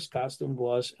Morris Costume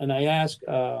was, and I asked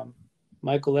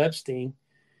Michael Epstein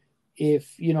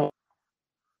if,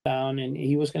 down, and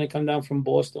he was going to come down from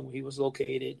Boston, where he was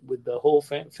located, with the whole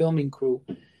filming crew,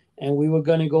 and we were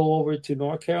going to go over to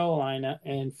North Carolina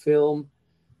and film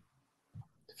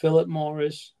Philip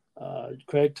Morris,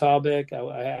 Craig Tarbeck.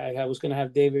 I was going to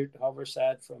have David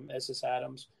Hoversat from SS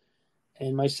Adams,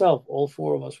 and myself. All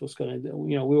four of us was going to,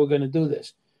 we were going to do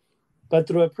this. But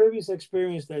through a previous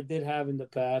experience that I did have in the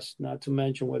past, not to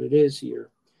mention what it is here,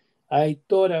 I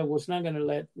thought I was not going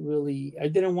to I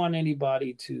didn't want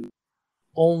anybody to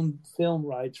own film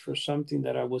rights for something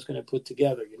that I was going to put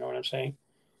together. You know what I'm saying?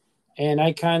 And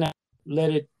I kind of let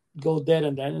it go dead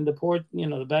on that. And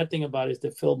the bad thing about it is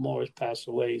that Phil Morris passed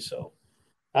away. So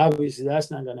obviously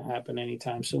that's not going to happen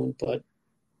anytime soon. But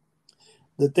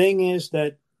the thing is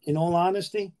that, in all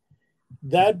honesty,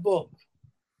 that book,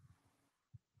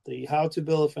 the How to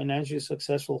Build a Financially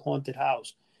Successful Haunted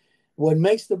House, what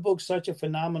makes the book such a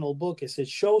phenomenal book is it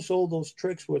shows all those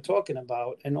tricks we're talking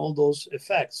about and all those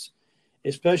effects.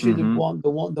 Especially the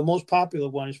most popular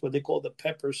one is what they call the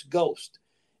Pepper's Ghost.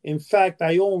 In fact,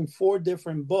 I own 4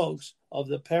 different books of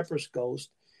the Pepper's Ghost,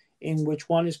 in which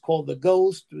one is called The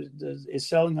Ghost. It's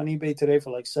selling on eBay today for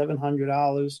like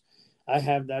 $700. I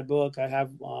have that book. I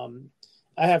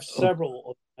have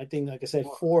several. I think, like I said,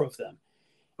 4 of them.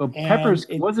 But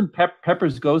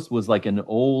Pepper's Ghost was like an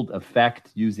old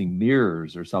effect using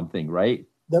mirrors or something, right?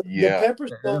 The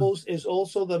Pepper's Ghost is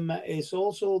also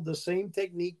the same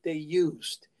technique they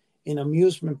used in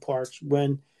amusement parks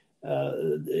when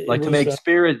to make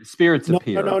spirits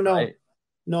appear. Right?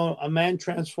 No, a man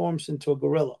transforms into a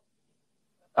gorilla.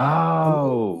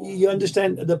 Oh, you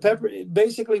understand the pepper?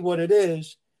 Basically, what it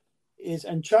is,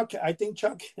 and Chuck, I think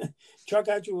Chuck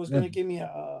actually was going to give me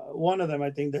one of them.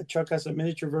 I think that Chuck has a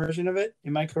miniature version of it.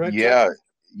 Am I correct? Yeah. Chuck?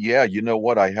 Yeah, you know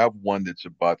what? I have one that's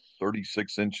about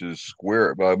 36 inches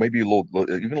square, maybe even a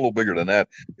little bigger than that.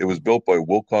 It was built by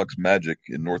Wilcox Magic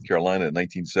in North Carolina in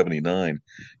 1979.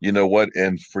 You know what?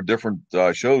 And for different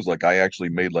shows, like I actually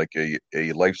made like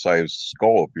a life-size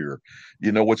skull appear.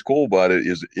 You know what's cool about it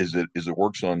is it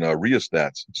works on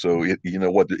rheostats. So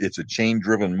it's a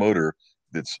chain-driven motor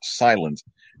that's silent,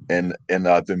 and then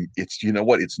it's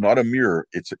it's not a mirror,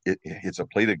 it's a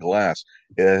plate of glass.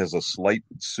 It has a slight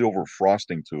silver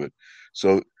frosting to it,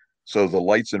 so the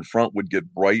lights in front would get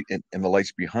bright, and the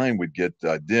lights behind would get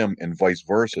dim, and vice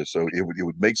versa. So it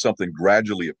would make something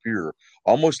gradually appear,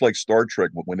 almost like Star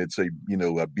Trek when it'd say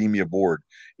beam me aboard.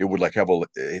 It would like have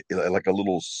like a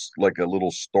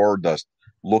little stardust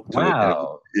look to it.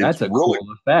 Wow, it's that's a really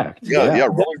cool effect. yeah,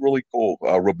 really cool.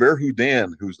 Robert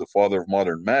Houdin, who's the father of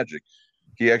modern magic,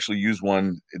 he actually used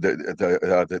one.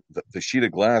 The sheet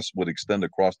of glass would extend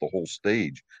across the whole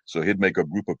stage, so he'd make a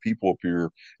group of people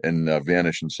appear and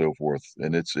vanish and so forth.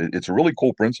 And it's a really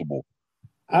cool principle.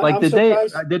 Like, did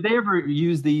they ever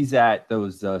use these at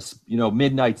those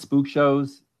midnight spook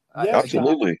shows? Yes,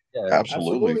 absolutely.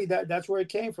 Absolutely. That's where it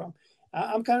came from.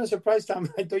 I'm kind of surprised, Tom.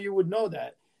 I thought you would know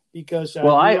that. Because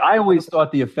I always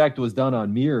thought the effect was done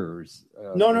on mirrors.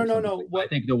 No. I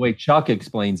think the way Chuck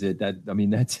explains it,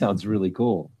 that sounds really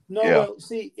cool. No, yeah. Well,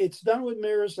 see, it's done with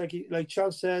mirrors, like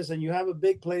Chuck says, and you have a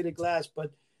big plate of glass.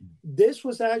 But this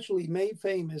was actually made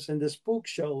famous in the spook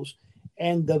shows,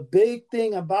 and the big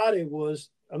thing about it was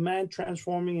a man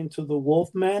transforming into the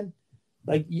Wolfman,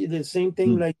 like the same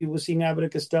thing like you would see in Abbott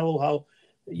and Costello, how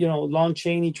Lon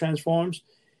Chaney transforms.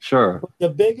 Sure. But the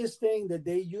biggest thing that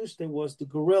they used was the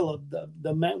gorilla.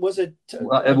 The man was it.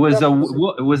 Well, it was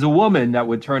a woman that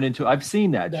would turn into. I've seen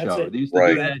that show. They used to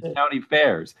do that at county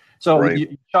fairs. So,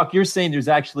 Chuck, you're saying there's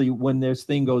actually, when this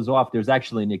thing goes off, there's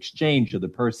actually an exchange of the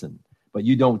person, but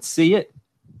you don't see it.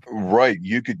 Right.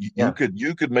 You could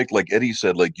make, like Eddie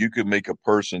said, like you could make a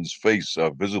person's face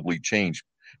visibly change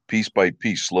piece by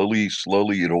piece. Slowly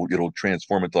it'll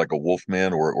transform into like a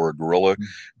wolfman or a gorilla.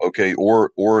 Okay.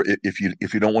 Or if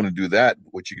you don't want to do that,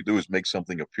 what you could do is make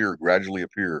something gradually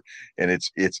appear. And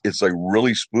it's like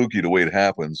really spooky the way it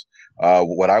happens.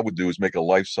 What I would do is make a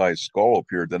life-size skull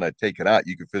appear, then I'd take it out.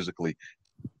 You could physically,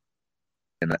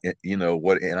 and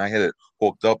and I had it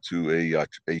hooked up to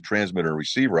a transmitter and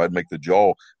receiver. I'd make the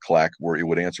jaw clack where it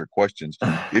would answer questions.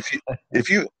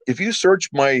 If you search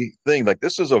my thing, like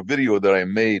this is a video that I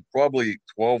made probably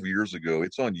 12 years ago.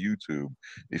 It's on YouTube.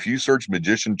 If you search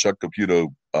magician Chuck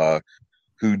Caputo,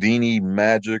 Houdini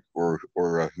magic or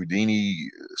Houdini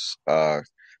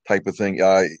type of thing,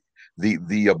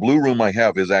 the blue room I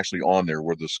have is actually on there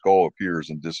where the skull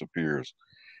appears and disappears.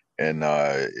 And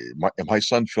my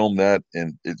son filmed that,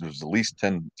 and it was at least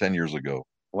 10 years ago.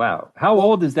 Wow. How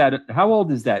old is that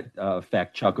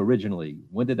effect, Chuck, originally?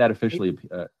 When did that officially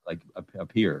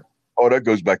appear? Oh, that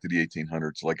goes back to the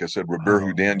 1800s. Like I said, Robert Oh,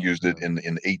 Houdin used it in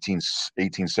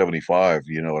 1875.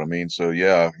 You know what I mean? So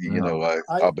yeah,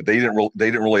 but they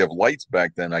didn't really have lights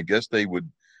back then. I guess they would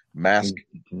mask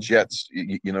jets.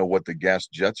 What the gas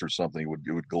jets or something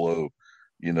would glow.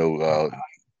 You know,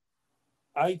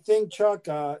 I think Chuck,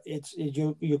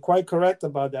 you're quite correct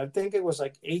about that. I think it was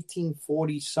like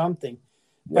 1840 something,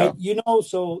 yeah, but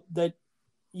so that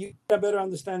you get a better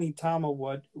understanding, Tom, of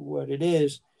what it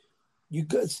is.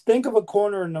 Think of a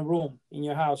corner in a room in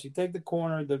your house. You take the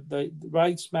corner, the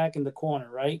right smack in the corner,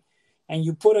 right, and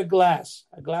you put a glass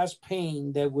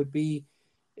pane that would be.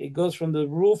 It goes from the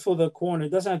roof of the corner. It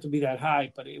doesn't have to be that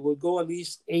high, but it would go at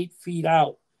least 8 feet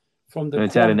out from the and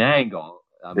it's at corner. an angle.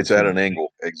 I'm it's at assuming. an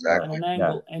angle. At Exactly. an Yeah.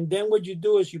 angle. And then what you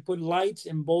do is you put lights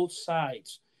in both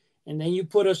sides. And then you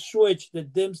put a switch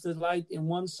that dims the light in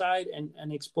one side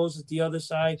and exposes the other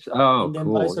side. Oh, And then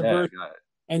cool. vice Yeah, versa. got it.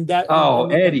 And that, Oh, I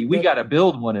mean, Eddie, we got to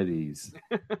build one of these.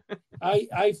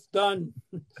 I've done,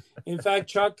 in fact,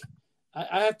 Chuck,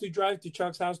 I have to drive to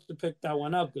Chuck's house to pick that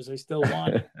one up because I still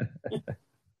want it.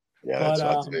 Yeah, But,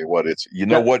 I'll tell you what, it's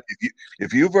what,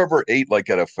 if you've ever ate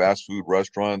like at a fast food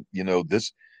restaurant,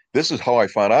 this is how I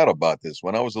found out about this.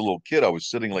 When I was a little kid, I was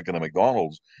sitting like in a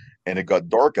McDonald's and it got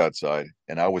dark outside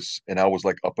and I was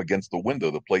like up against the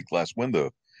window, the plate glass window.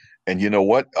 And you know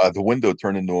what? The window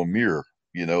turned into a mirror.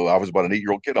 I was about an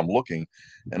 8-year-old kid. I'm looking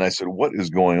and I said, what is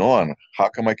going on? How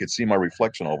come I could see my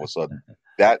reflection all of a sudden?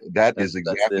 That's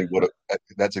exactly what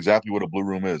a blue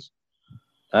room is.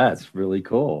 That's really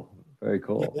cool. Very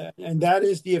cool. Yeah, and that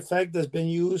is the effect that's been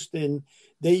used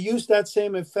they use that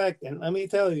same effect. And let me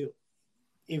tell you,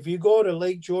 if you go to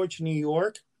Lake George, New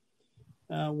York,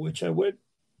 which I went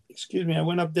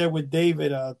up there with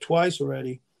David twice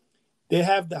already. They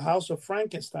have the House of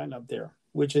Frankenstein up there,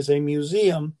 which is a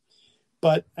museum.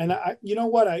 You know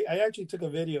what? I actually took a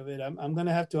video of it. I'm going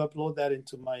to have to upload that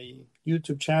into my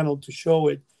YouTube channel to show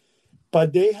it.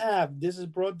 But this is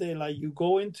broad daylight. You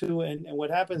go into, and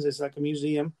what happens is like a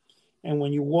museum. And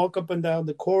when you walk up and down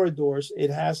the corridors,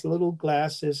 it has little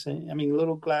glasses,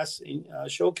 little glass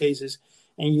showcases.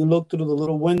 And you look through the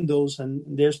little windows, and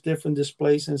there's different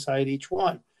displays inside each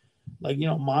one, like,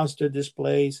 monster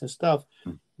displays and stuff.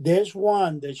 There's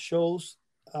one that shows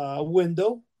a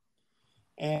window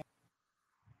in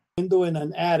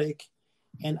an attic,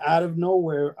 and out of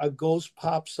nowhere, a ghost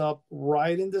pops up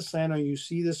right in the center. You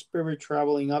see the spirit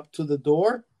traveling up to the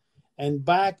door and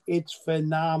back. It's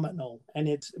phenomenal. And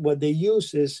it's what they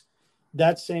use is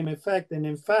that same effect. And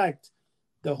in fact,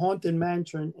 the Haunted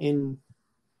Mansion in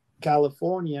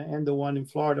California and the one in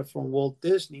Florida from Walt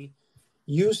Disney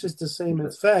uses the same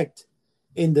effect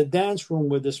in the dance room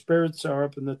where the spirits are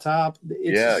up in the top.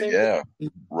 Yeah,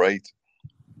 right.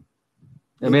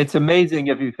 I mean, it's amazing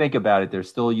if you think about it. They're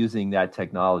still using that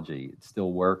technology. It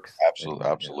still works.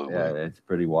 Absolutely. Yeah, it's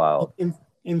pretty wild.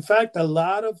 In fact, a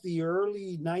lot of the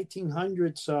early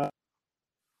 1900s,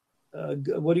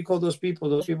 what do you call those people?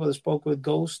 Those people that spoke with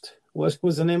ghosts. What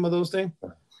was the name of those things?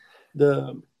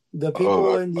 The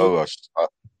people in the.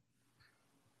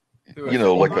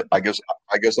 I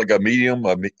guess like a medium,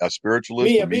 a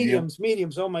spiritualist, a medium.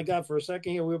 Mediums. Oh my God! For a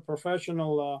second here, we were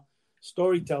professional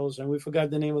storytellers, and we forgot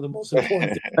the name of the most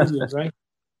important mediums, right?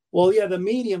 Well, yeah, the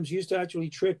mediums used to actually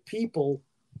trick people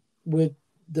with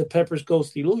the Pepper's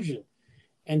Ghost illusion,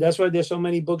 and that's why there's so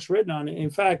many books written on it. In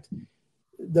fact,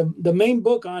 the main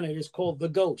book on it is called The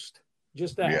Ghost.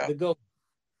 Just that, The Ghost,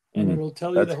 and it'll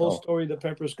tell you the whole story of the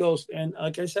Pepper's Ghost. And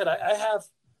like I said, I have.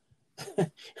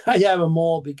 I have them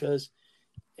all because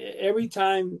every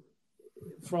time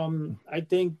from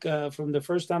the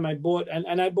first time I bought,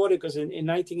 and I bought it because in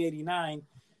 1989,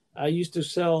 I used to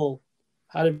sell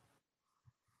how to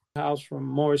house from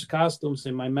Morris Costumes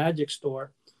in my magic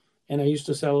store. And I used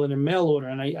to sell it in mail order.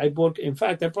 And I bought, in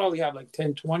fact, I probably have like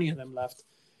 10, 20 of them left.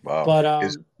 Wow. But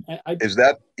is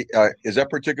that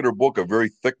particular book a very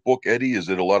thick book, Eddie? Is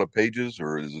it a lot of pages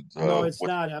or is it? No, it's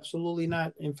not. Absolutely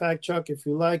not. In fact, Chuck, if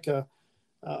you like,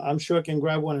 I'm sure I can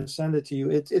grab one and send it to you.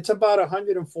 It's about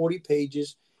 140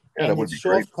 pages. Yeah, and that would it's be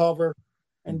great. soft cover.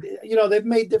 And, they've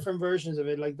made different versions of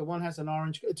it. Like the one has an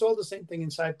orange. It's all the same thing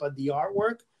inside, but the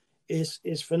artwork is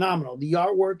phenomenal. The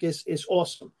artwork is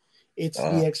awesome. It's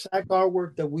the exact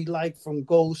artwork that we like from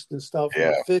Ghost and stuff from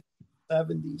the 50s,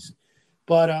 70s.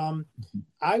 But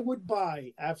I would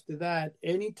buy after that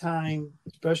anytime,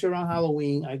 especially around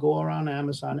Halloween. I go around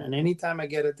Amazon, and anytime I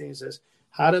get a thing that says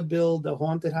how to build a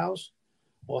haunted house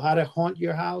or how to haunt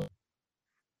your house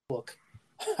book.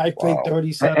 I paid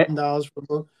 $37 for a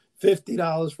book,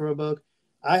 $50 for a book.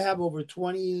 I have over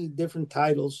 20 different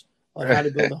titles on how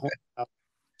to build a haunted house.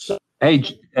 So, hey,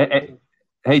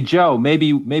 Hey Joe,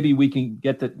 maybe we can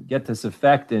get this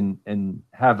effect and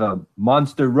have a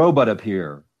monster robot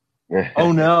appear.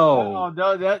 Oh no! Oh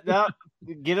no! That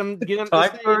get him.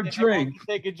 Time for a drink.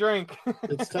 Take a drink.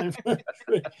 It's time for a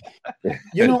drink.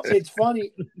 You know, it's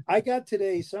funny. I got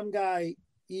today. Some guy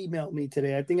emailed me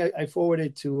today. I think I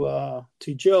forwarded to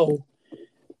Joe.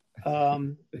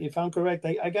 If I'm correct,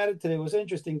 I got it today. It was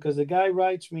interesting because the guy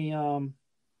writes me.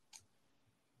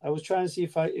 I was trying to see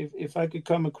if I could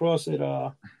come across it.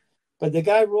 But the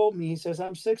guy wrote me. He says,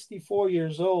 "I'm 64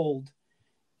 years old,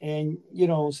 and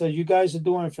says you guys are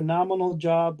doing a phenomenal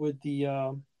job with the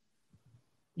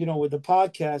with the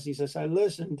podcast." He says, "I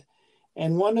listened,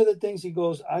 and one of the things he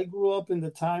goes, I grew up in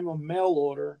the time of mail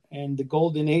order and the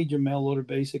golden age of mail order,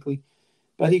 basically.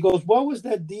 But he goes, what was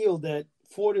that deal that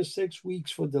 4 to 6 weeks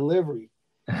for delivery?"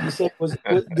 He said,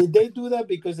 did they do that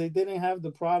because they didn't have the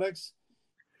products?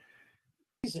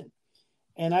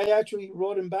 And I actually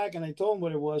wrote him back and I told him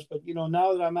what it was. But,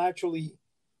 now that I'm actually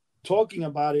talking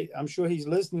about it, I'm sure he's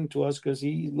listening to us because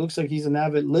he looks like he's an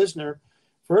avid listener.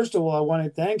 First of all, I want to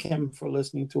thank him for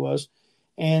listening to us.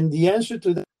 And the answer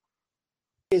to that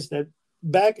is that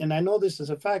back, and I know this is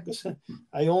a fact because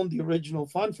I own the original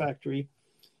Fun Factory,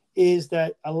 is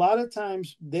that a lot of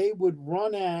times they would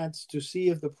run ads to see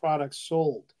if the product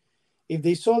sold. If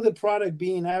they saw the product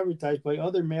being advertised by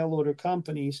other mail order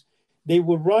companies, they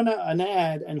would run an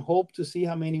ad and hope to see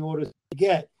how many orders they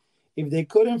get. If they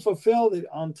couldn't fulfill it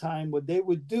on time, what they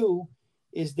would do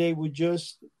is they would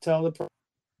just tell the product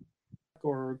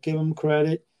or give them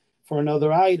credit for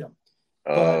another item.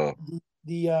 But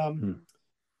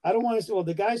I don't want to say, well,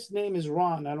 the guy's name is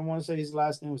Ron. I don't want to say his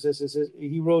last name.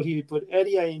 He wrote, he put,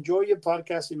 Eddie, I enjoy your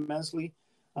podcast immensely.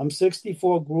 I'm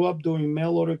 64, grew up doing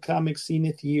mail order comics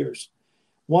zenith years.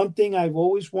 One thing I've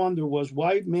always wondered was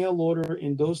why mail order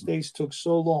in those days took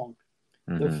so long.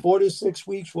 The 4 to 6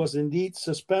 weeks was indeed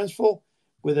suspenseful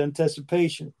with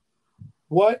anticipation.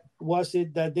 What was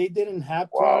it that they didn't have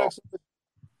products?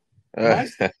 My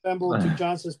sample to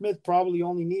Johnson Smith probably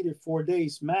only needed 4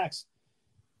 days max.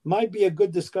 Might be a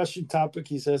good discussion topic,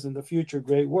 he says, in the future.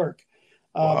 Great work.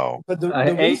 Wow. But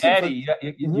hey, Eddie,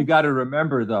 you got to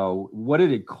remember, though, what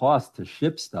did it cost to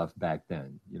ship stuff back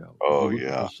then?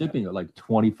 Shipping at like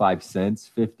 25 cents,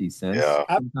 50 cents. Yeah,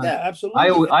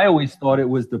 absolutely. I always thought it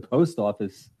was the post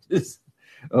office. This is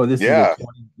a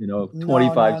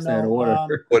 25-cent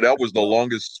order. But that was the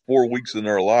longest 4 weeks in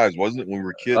our lives, wasn't it? When we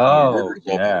were kids.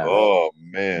 Yeah. Oh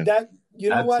man.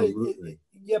 What?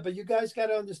 Yeah, but you guys got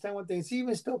to understand one thing. It's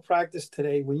even still practiced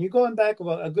today. When you're going back,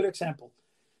 a good example,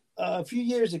 a few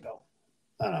years ago,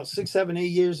 I don't know, 6, 7, 8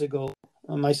 years ago,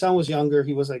 my son was younger.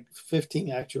 He was like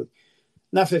 15, actually.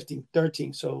 Not 15,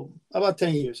 13. So about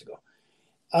 10 years ago.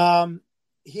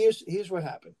 Here's what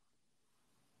happened.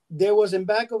 There was in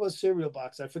back of a cereal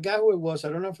box, I forgot who it was. I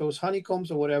don't know if it was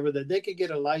Honeycombs or whatever, that they could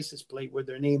get a license plate with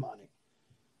their name on it.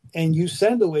 And you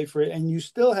send away for it, and you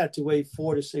still had to wait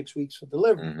 4 to 6 weeks for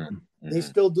delivery. They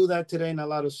still do that today in a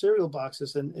lot of cereal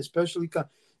boxes, and especially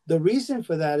the reason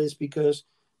for that is because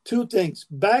two things.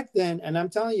 Back then, and I'm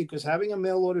telling you, because having a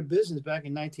mail order business back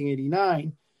in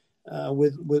 1989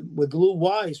 with Lou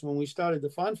Wise, when we started the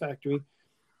Fun Factory,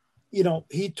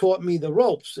 he taught me the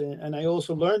ropes, and I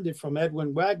also learned it from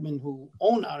Edwin Wagman, who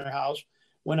owned Honor House,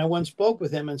 when I once spoke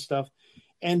with him and stuff.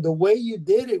 And the way you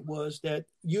did it was that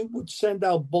you would send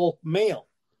out bulk mail.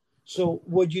 So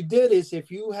what you did is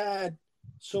if you had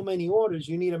so many orders,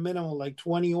 you need a minimum like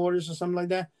 20 orders or something like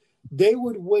that. They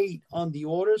would wait on the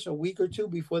orders a week or two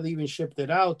before they even shipped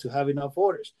it out to have enough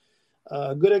orders.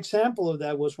 A good example of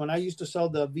that was when I used to sell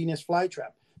the Venus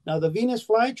flytrap. Now, the Venus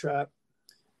flytrap,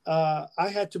 I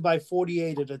had to buy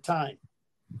 48 at a time.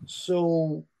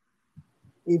 So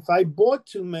if I bought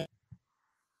too many,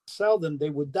 sell them, they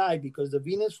would die because the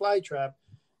Venus flytrap,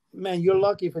 man, you're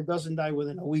lucky if it doesn't die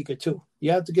within a week or two.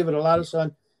 You have to give it a lot of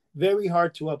sun, very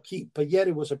hard to upkeep, but yet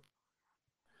it was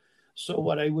so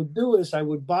what I would do is I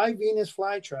would buy Venus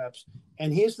flytraps,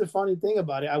 and here's the funny thing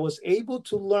about it. I was able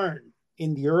to learn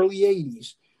in the early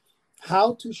 80s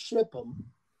how to ship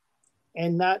them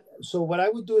and not, so what I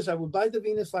would do is I would buy the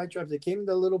Venus flytraps. They came in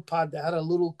the little pod that had a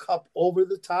little cup over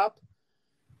the top,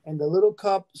 and the little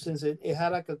cup, since it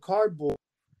had like a cardboard,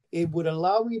 it would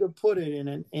allow me to put it in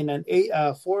an 8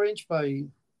 inch by 8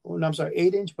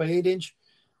 inch,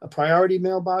 a priority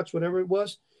mailbox, whatever it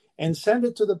was, and send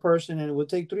it to the person. And it would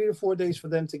take 3 to 4 days for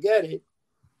them to get it.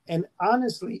 And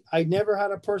honestly, I never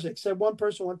had a person, except one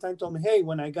person one time told me, hey,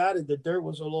 when I got it, the dirt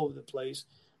was all over the place,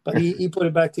 but he put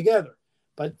it back together.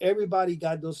 But everybody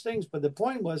got those things. But the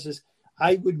point is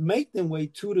I would make them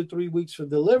wait 2 to 3 weeks for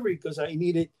delivery because I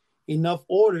needed enough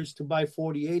orders to buy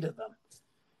 48 of them.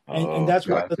 And that's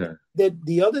what okay.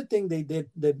 the other thing they did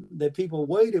that people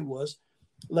waited was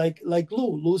like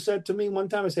Lou. Lou said to me one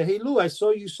time, I said, "Hey Lou, I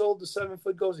saw you sold the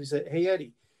 7-foot ghost." He said, "Hey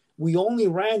Eddie, we only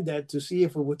ran that to see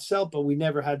if it would sell, but we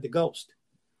never had the ghost.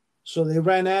 So they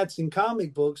ran ads in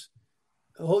comic books,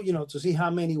 to see how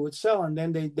many would sell, and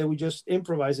then they would just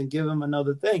improvise and give them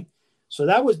another thing. So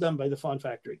that was done by the Fun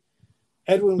Factory.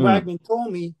 Edwin Wagman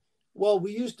told me, well,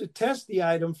 we used to test the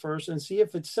item first and see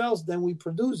if it sells, then we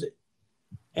produce it.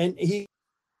 And he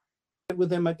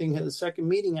with him, I think the second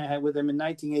meeting I had with him in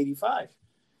 1985.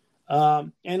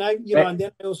 And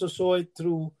then I also saw it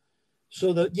through.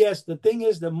 So the thing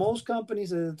is that most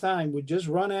companies at the time would just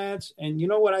run ads. And you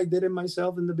know what? I did it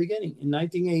myself in the beginning. In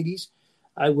 1980s,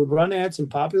 I would run ads in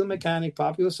Popular Mechanic,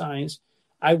 Popular Science.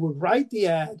 I would write the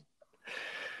ad,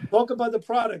 talk about the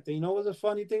product. And you know what the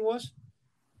funny thing was?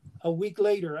 A week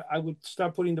later, I would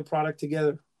start putting the product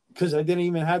together because I didn't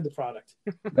even have the product.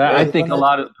 I think a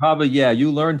lot of probably,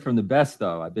 you learned from the best,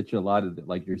 though. I bet you a lot of,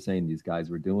 like you're saying, these guys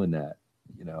were doing that,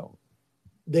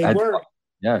 They were.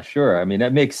 Yeah, sure. I mean,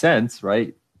 that makes sense,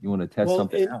 right? You want to test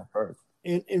something out first.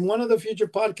 In one of the future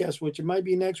podcasts, which it might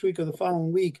be next week or the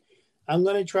following week, I'm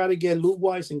going to try to get Lou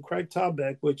Weiss and Craig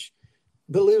Tobeck, which,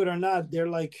 believe it or not, they're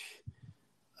like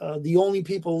the only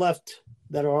people left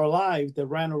that are alive that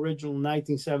ran original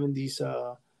 1970s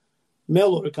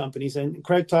mail order companies. And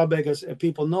Craig Tobeck, as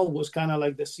people know, was kind of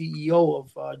like the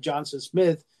CEO of Johnson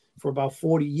Smith for about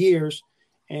 40 years.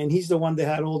 And he's the one that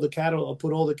had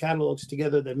put all the catalogs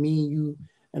together that me, you,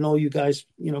 and all you guys,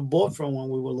 bought from when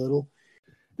we were little.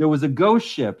 There was a ghost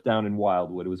ship down in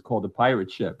Wildwood. It was called a pirate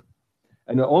ship.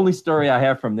 And the only story I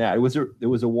have from that, it was a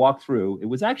walkthrough. It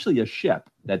was actually a ship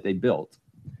that they built.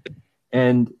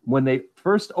 And when they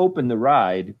first opened the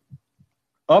ride,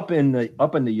 up in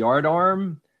the yard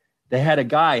arm, they had a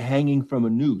guy hanging from a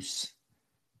noose.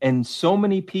 And so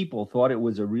many people thought it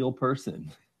was a real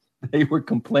person. They were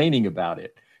complaining about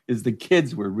it, is the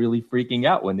kids were really freaking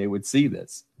out when they would see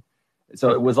this.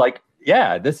 So it was like,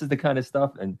 this is the kind of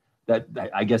stuff, and that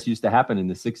I guess used to happen in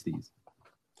the 60s.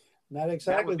 Not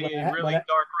exactly. That would be a really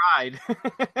dark ride.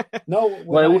 No,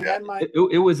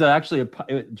 it was actually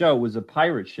Joe, it was a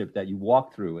pirate ship that you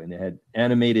walked through, and it had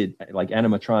animated, like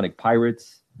animatronic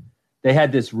pirates. They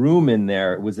had this room in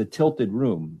there. It was a tilted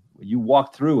room. You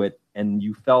walked through it, and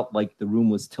you felt like the room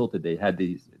was tilted. They had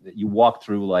these. You walked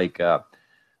through like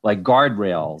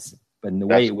guardrails, but in the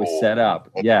way it was set up.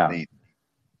 That's neat.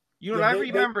 I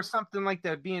remember something like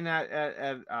that being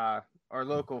at our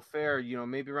local fair,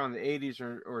 maybe around the 80s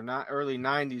or not early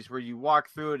 90s, where you walk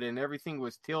through it and everything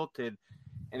was tilted,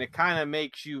 and it kind of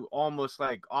makes you almost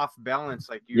like off balance,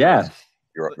 like you're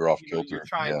off kilter. You're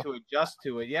trying to adjust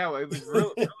to it. Yeah, it was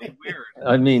really, really weird.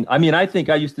 I mean, I think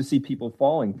I used to see people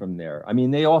falling from there. I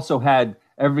mean, they also had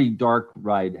every dark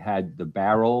ride had the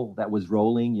barrel that was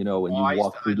rolling. When you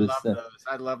walk through this.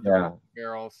 I love the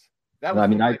barrels. That was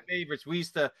one of my favorites. We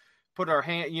used to put our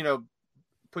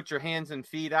put your hands and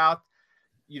feet out.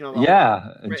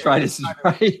 And try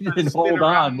to and hold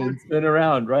on and spin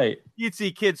around, right? You'd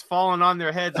see kids falling on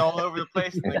their heads all over the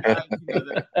place, and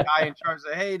the guy in charge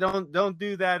said, "Hey, don't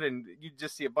do that," and you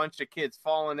just see a bunch of kids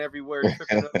falling everywhere,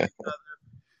 tripping over each other.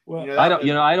 Well,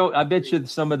 I bet you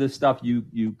some of the stuff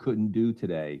you couldn't do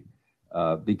today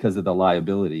because of the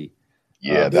liability.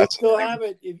 Yeah, they still have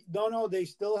it. They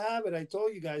still have it. I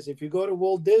told you guys, if you go to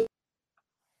Walt Disney,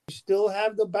 you still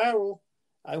have the barrel.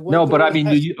 But I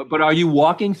mean, but are you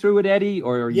walking through it, Eddie,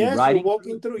 or are you riding? You're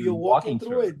walking through. You're walking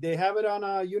through it. They have it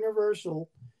on Universal.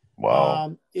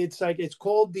 Wow. It's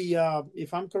called the.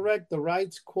 If I'm correct, the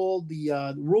ride's called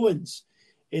the Ruins.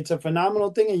 It's a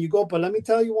phenomenal thing, and you go. But let me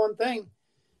tell you one thing: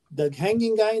 the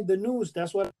hanging guy in the news.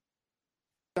 That's what.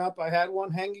 I had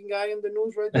one hanging guy in the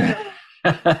news right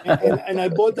there, and I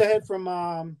bought the head from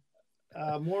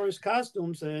Morris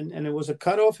Costumes, and it was a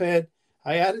cut off head.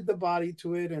 I added the body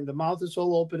to it, and the mouth is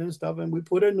all open and stuff, and we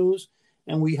put a noose,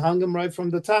 and we hung them right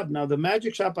from the top. Now, the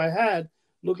magic shop I had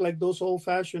looked like those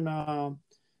old-fashioned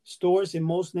stores in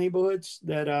most neighborhoods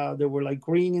that they were like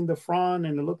green in the front,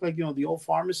 and it looked like, the old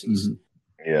pharmacies.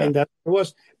 Mm-hmm. Yeah. And that it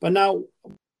was. But now,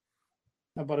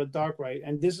 about a dark ride,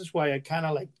 and this is why I kind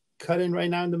of like cut in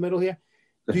right now in the middle here.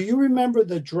 Do you remember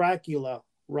the Dracula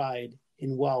ride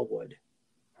in Wildwood?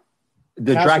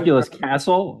 The Dracula's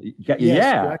Castle?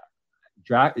 Yes,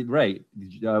 right.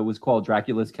 It was called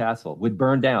Dracula's Castle. Would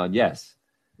burn down, yes.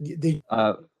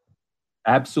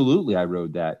 Absolutely, I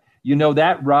rode that.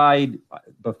 That ride,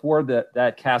 before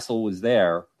that castle was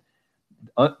there,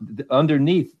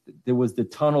 underneath, there was the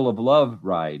Tunnel of Love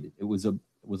ride. It was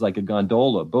like a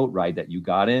gondola boat ride that you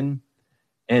got in.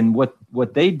 And what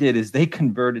they did is they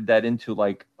converted that into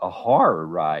like a horror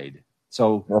ride.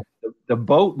 So the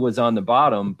boat was on the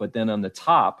bottom, but then on the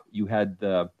top you had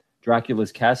the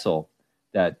Dracula's castle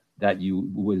that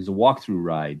was a walkthrough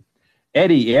ride.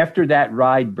 Eddie, after that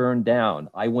ride burned down,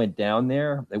 I went down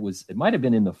there. It might have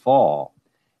been in the fall,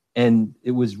 and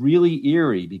it was really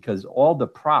eerie because all the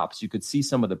props, you could see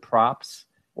some of the props.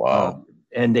 Wow.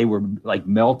 And they were like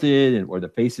melted, or the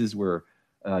faces were,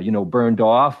 burned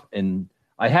off. And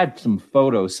I had some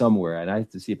photos somewhere, and I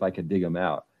had to see if I could dig them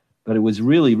out. But it was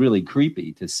really, really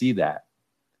creepy to see that.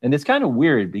 And it's kind of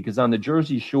weird because on the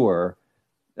Jersey Shore,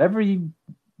 every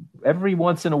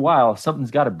once in a while, something's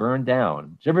got to burn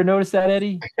down. Did you ever notice that,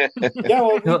 Eddie? Yeah,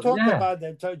 well, we talked about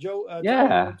that, Joe.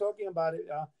 Yeah. We were talking about it.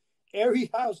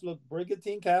 Every house looked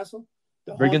Brigantine Castle.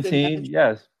 Brigantine,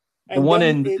 yes. The one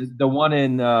in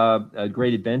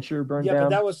Great Adventure burned down. Yeah, but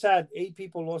that was sad. 8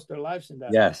 people lost their lives in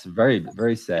that. Yes, very,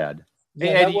 very sad. Yeah,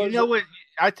 hey, Eddie, you know what?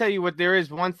 I tell you what, there is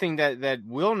one thing that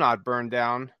will not burn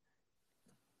down.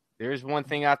 There is one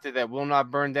thing out there that will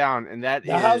not burn down, and that is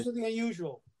the House of the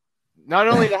Unusual. Not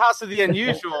only the House of the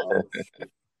Unusual,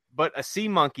 but a sea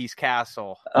monkey's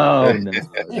castle. Oh no!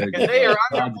 They are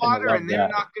underwater and they're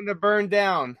not going to burn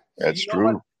down. That's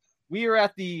true. What? We are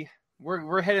at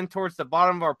we're heading towards the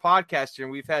bottom of our podcast here,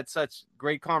 and we've had such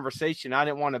great conversation. I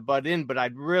didn't want to butt in, but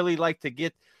I'd really like to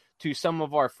get to some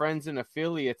of our friends and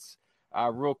affiliates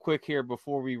real quick here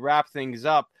before we wrap things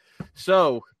up.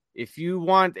 So if you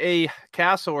want a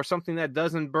castle or something that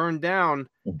doesn't burn down,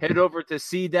 head over to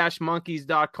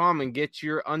sea-monkeys.com and get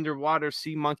your underwater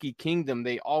sea monkey kingdom.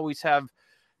 They always have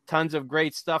tons of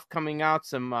great stuff coming out,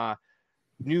 some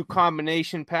new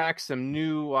combination packs, some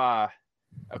new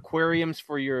aquariums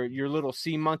for your little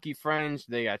sea monkey friends.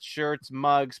 They got shirts,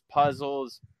 mugs,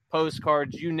 puzzles,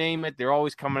 postcards, you name it. They're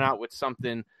always coming out with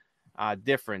something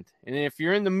different. And if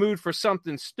you're in the mood for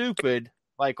something stupid,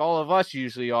 like all of us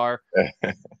usually are,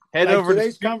 head over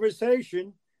today's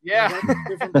conversation. Yeah.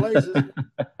 Different places.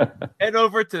 Head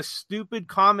over to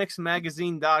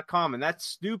stupidcomicsmagazine.com. And that's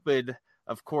stupid,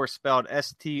 of course, spelled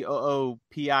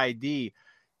STOOPID.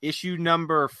 Issue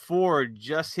number 4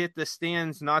 just hit the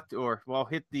stands,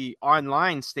 hit the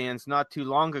online stands not too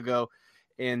long ago.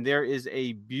 And there is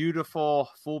a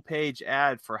beautiful full page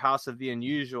ad for House of the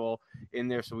Unusual in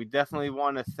there. So we definitely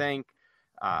want to thank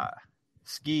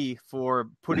Ski for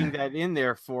putting that in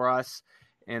there for us.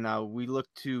 And we look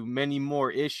to many more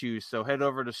issues. So head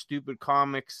over to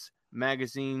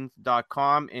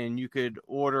stupidcomicsmagazine.com and you could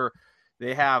order.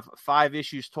 They have 5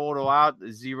 issues total out,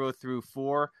 0 through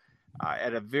 4,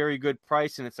 at a very good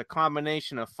price. And it's a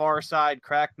combination of Far Side,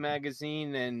 Cracked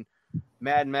Magazine, and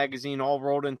Mad Magazine all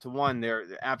rolled into one. They're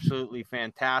absolutely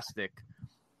fantastic.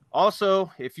 Also,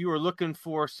 if you are looking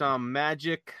for some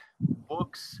magic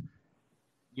books,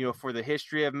 for the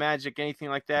history of magic, anything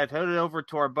like that, head over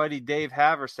to our buddy Dave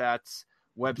Haversat's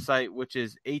website, which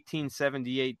is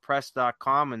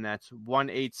 1878press.com, and that's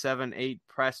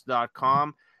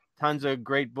 1878press.com. Tons of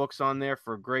great books on there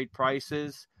for great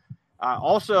prices.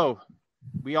 Also,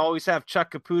 we always have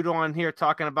Chuck Caputo on here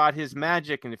talking about his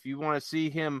magic, and if you want to see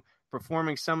him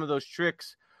performing some of those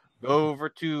tricks, go over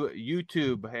to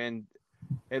YouTube and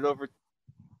head over to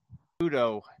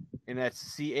Caputo, and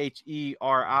that's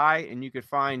CHERI, and you can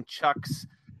find Chuck's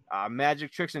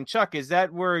magic tricks. And Chuck, is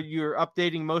that where you're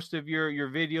updating most of your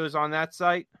videos on that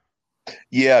site?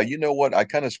 Yeah, you know what? I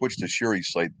kind of switched to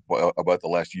Sherry's site about the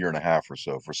last year and a half or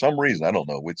so. For some reason, I don't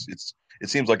know. It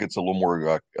seems like it's a little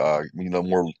more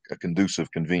more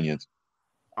conducive, convenient.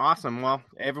 Awesome. Well,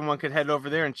 everyone could head over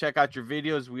there and check out your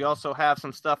videos. We also have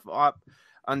some stuff up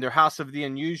under House of the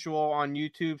Unusual on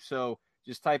YouTube. So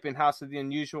just type in House of the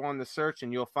Unusual on the search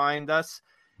and you'll find us.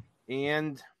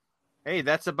 And hey,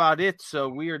 that's about it. So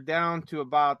we are down to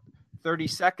about 30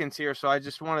 seconds here. So I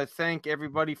just want to thank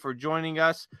everybody for joining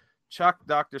us. Chuck,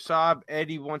 Dr. Saab,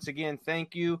 Eddie, once again,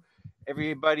 thank you.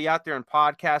 Everybody out there in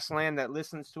podcast land that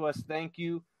listens to us, thank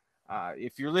you.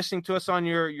 If you're listening to us on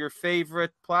your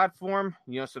favorite platform,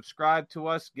 subscribe to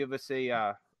us, give us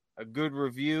a good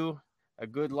review, a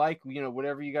good like,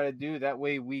 whatever you got to do. That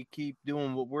way we keep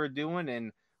doing what we're doing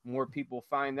and more people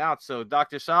find out. So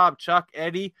Dr. Saab, Chuck,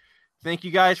 Eddie, thank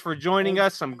you guys for joining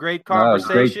us. Some great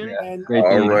conversation. Great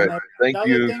all right. Thank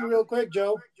you. Another thing real quick,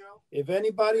 Joe. If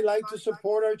anybody like to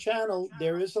support our channel,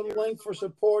 there is a link for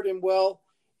support in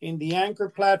the Anchor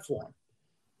platform.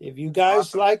 If you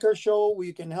guys like our show,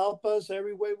 you can help us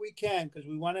every way we can because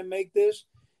we want to make this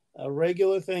a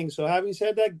regular thing. So having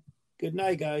said that, good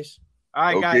night, guys. All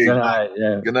right, okay. guys.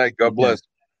 Good night. God bless.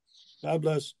 God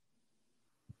bless.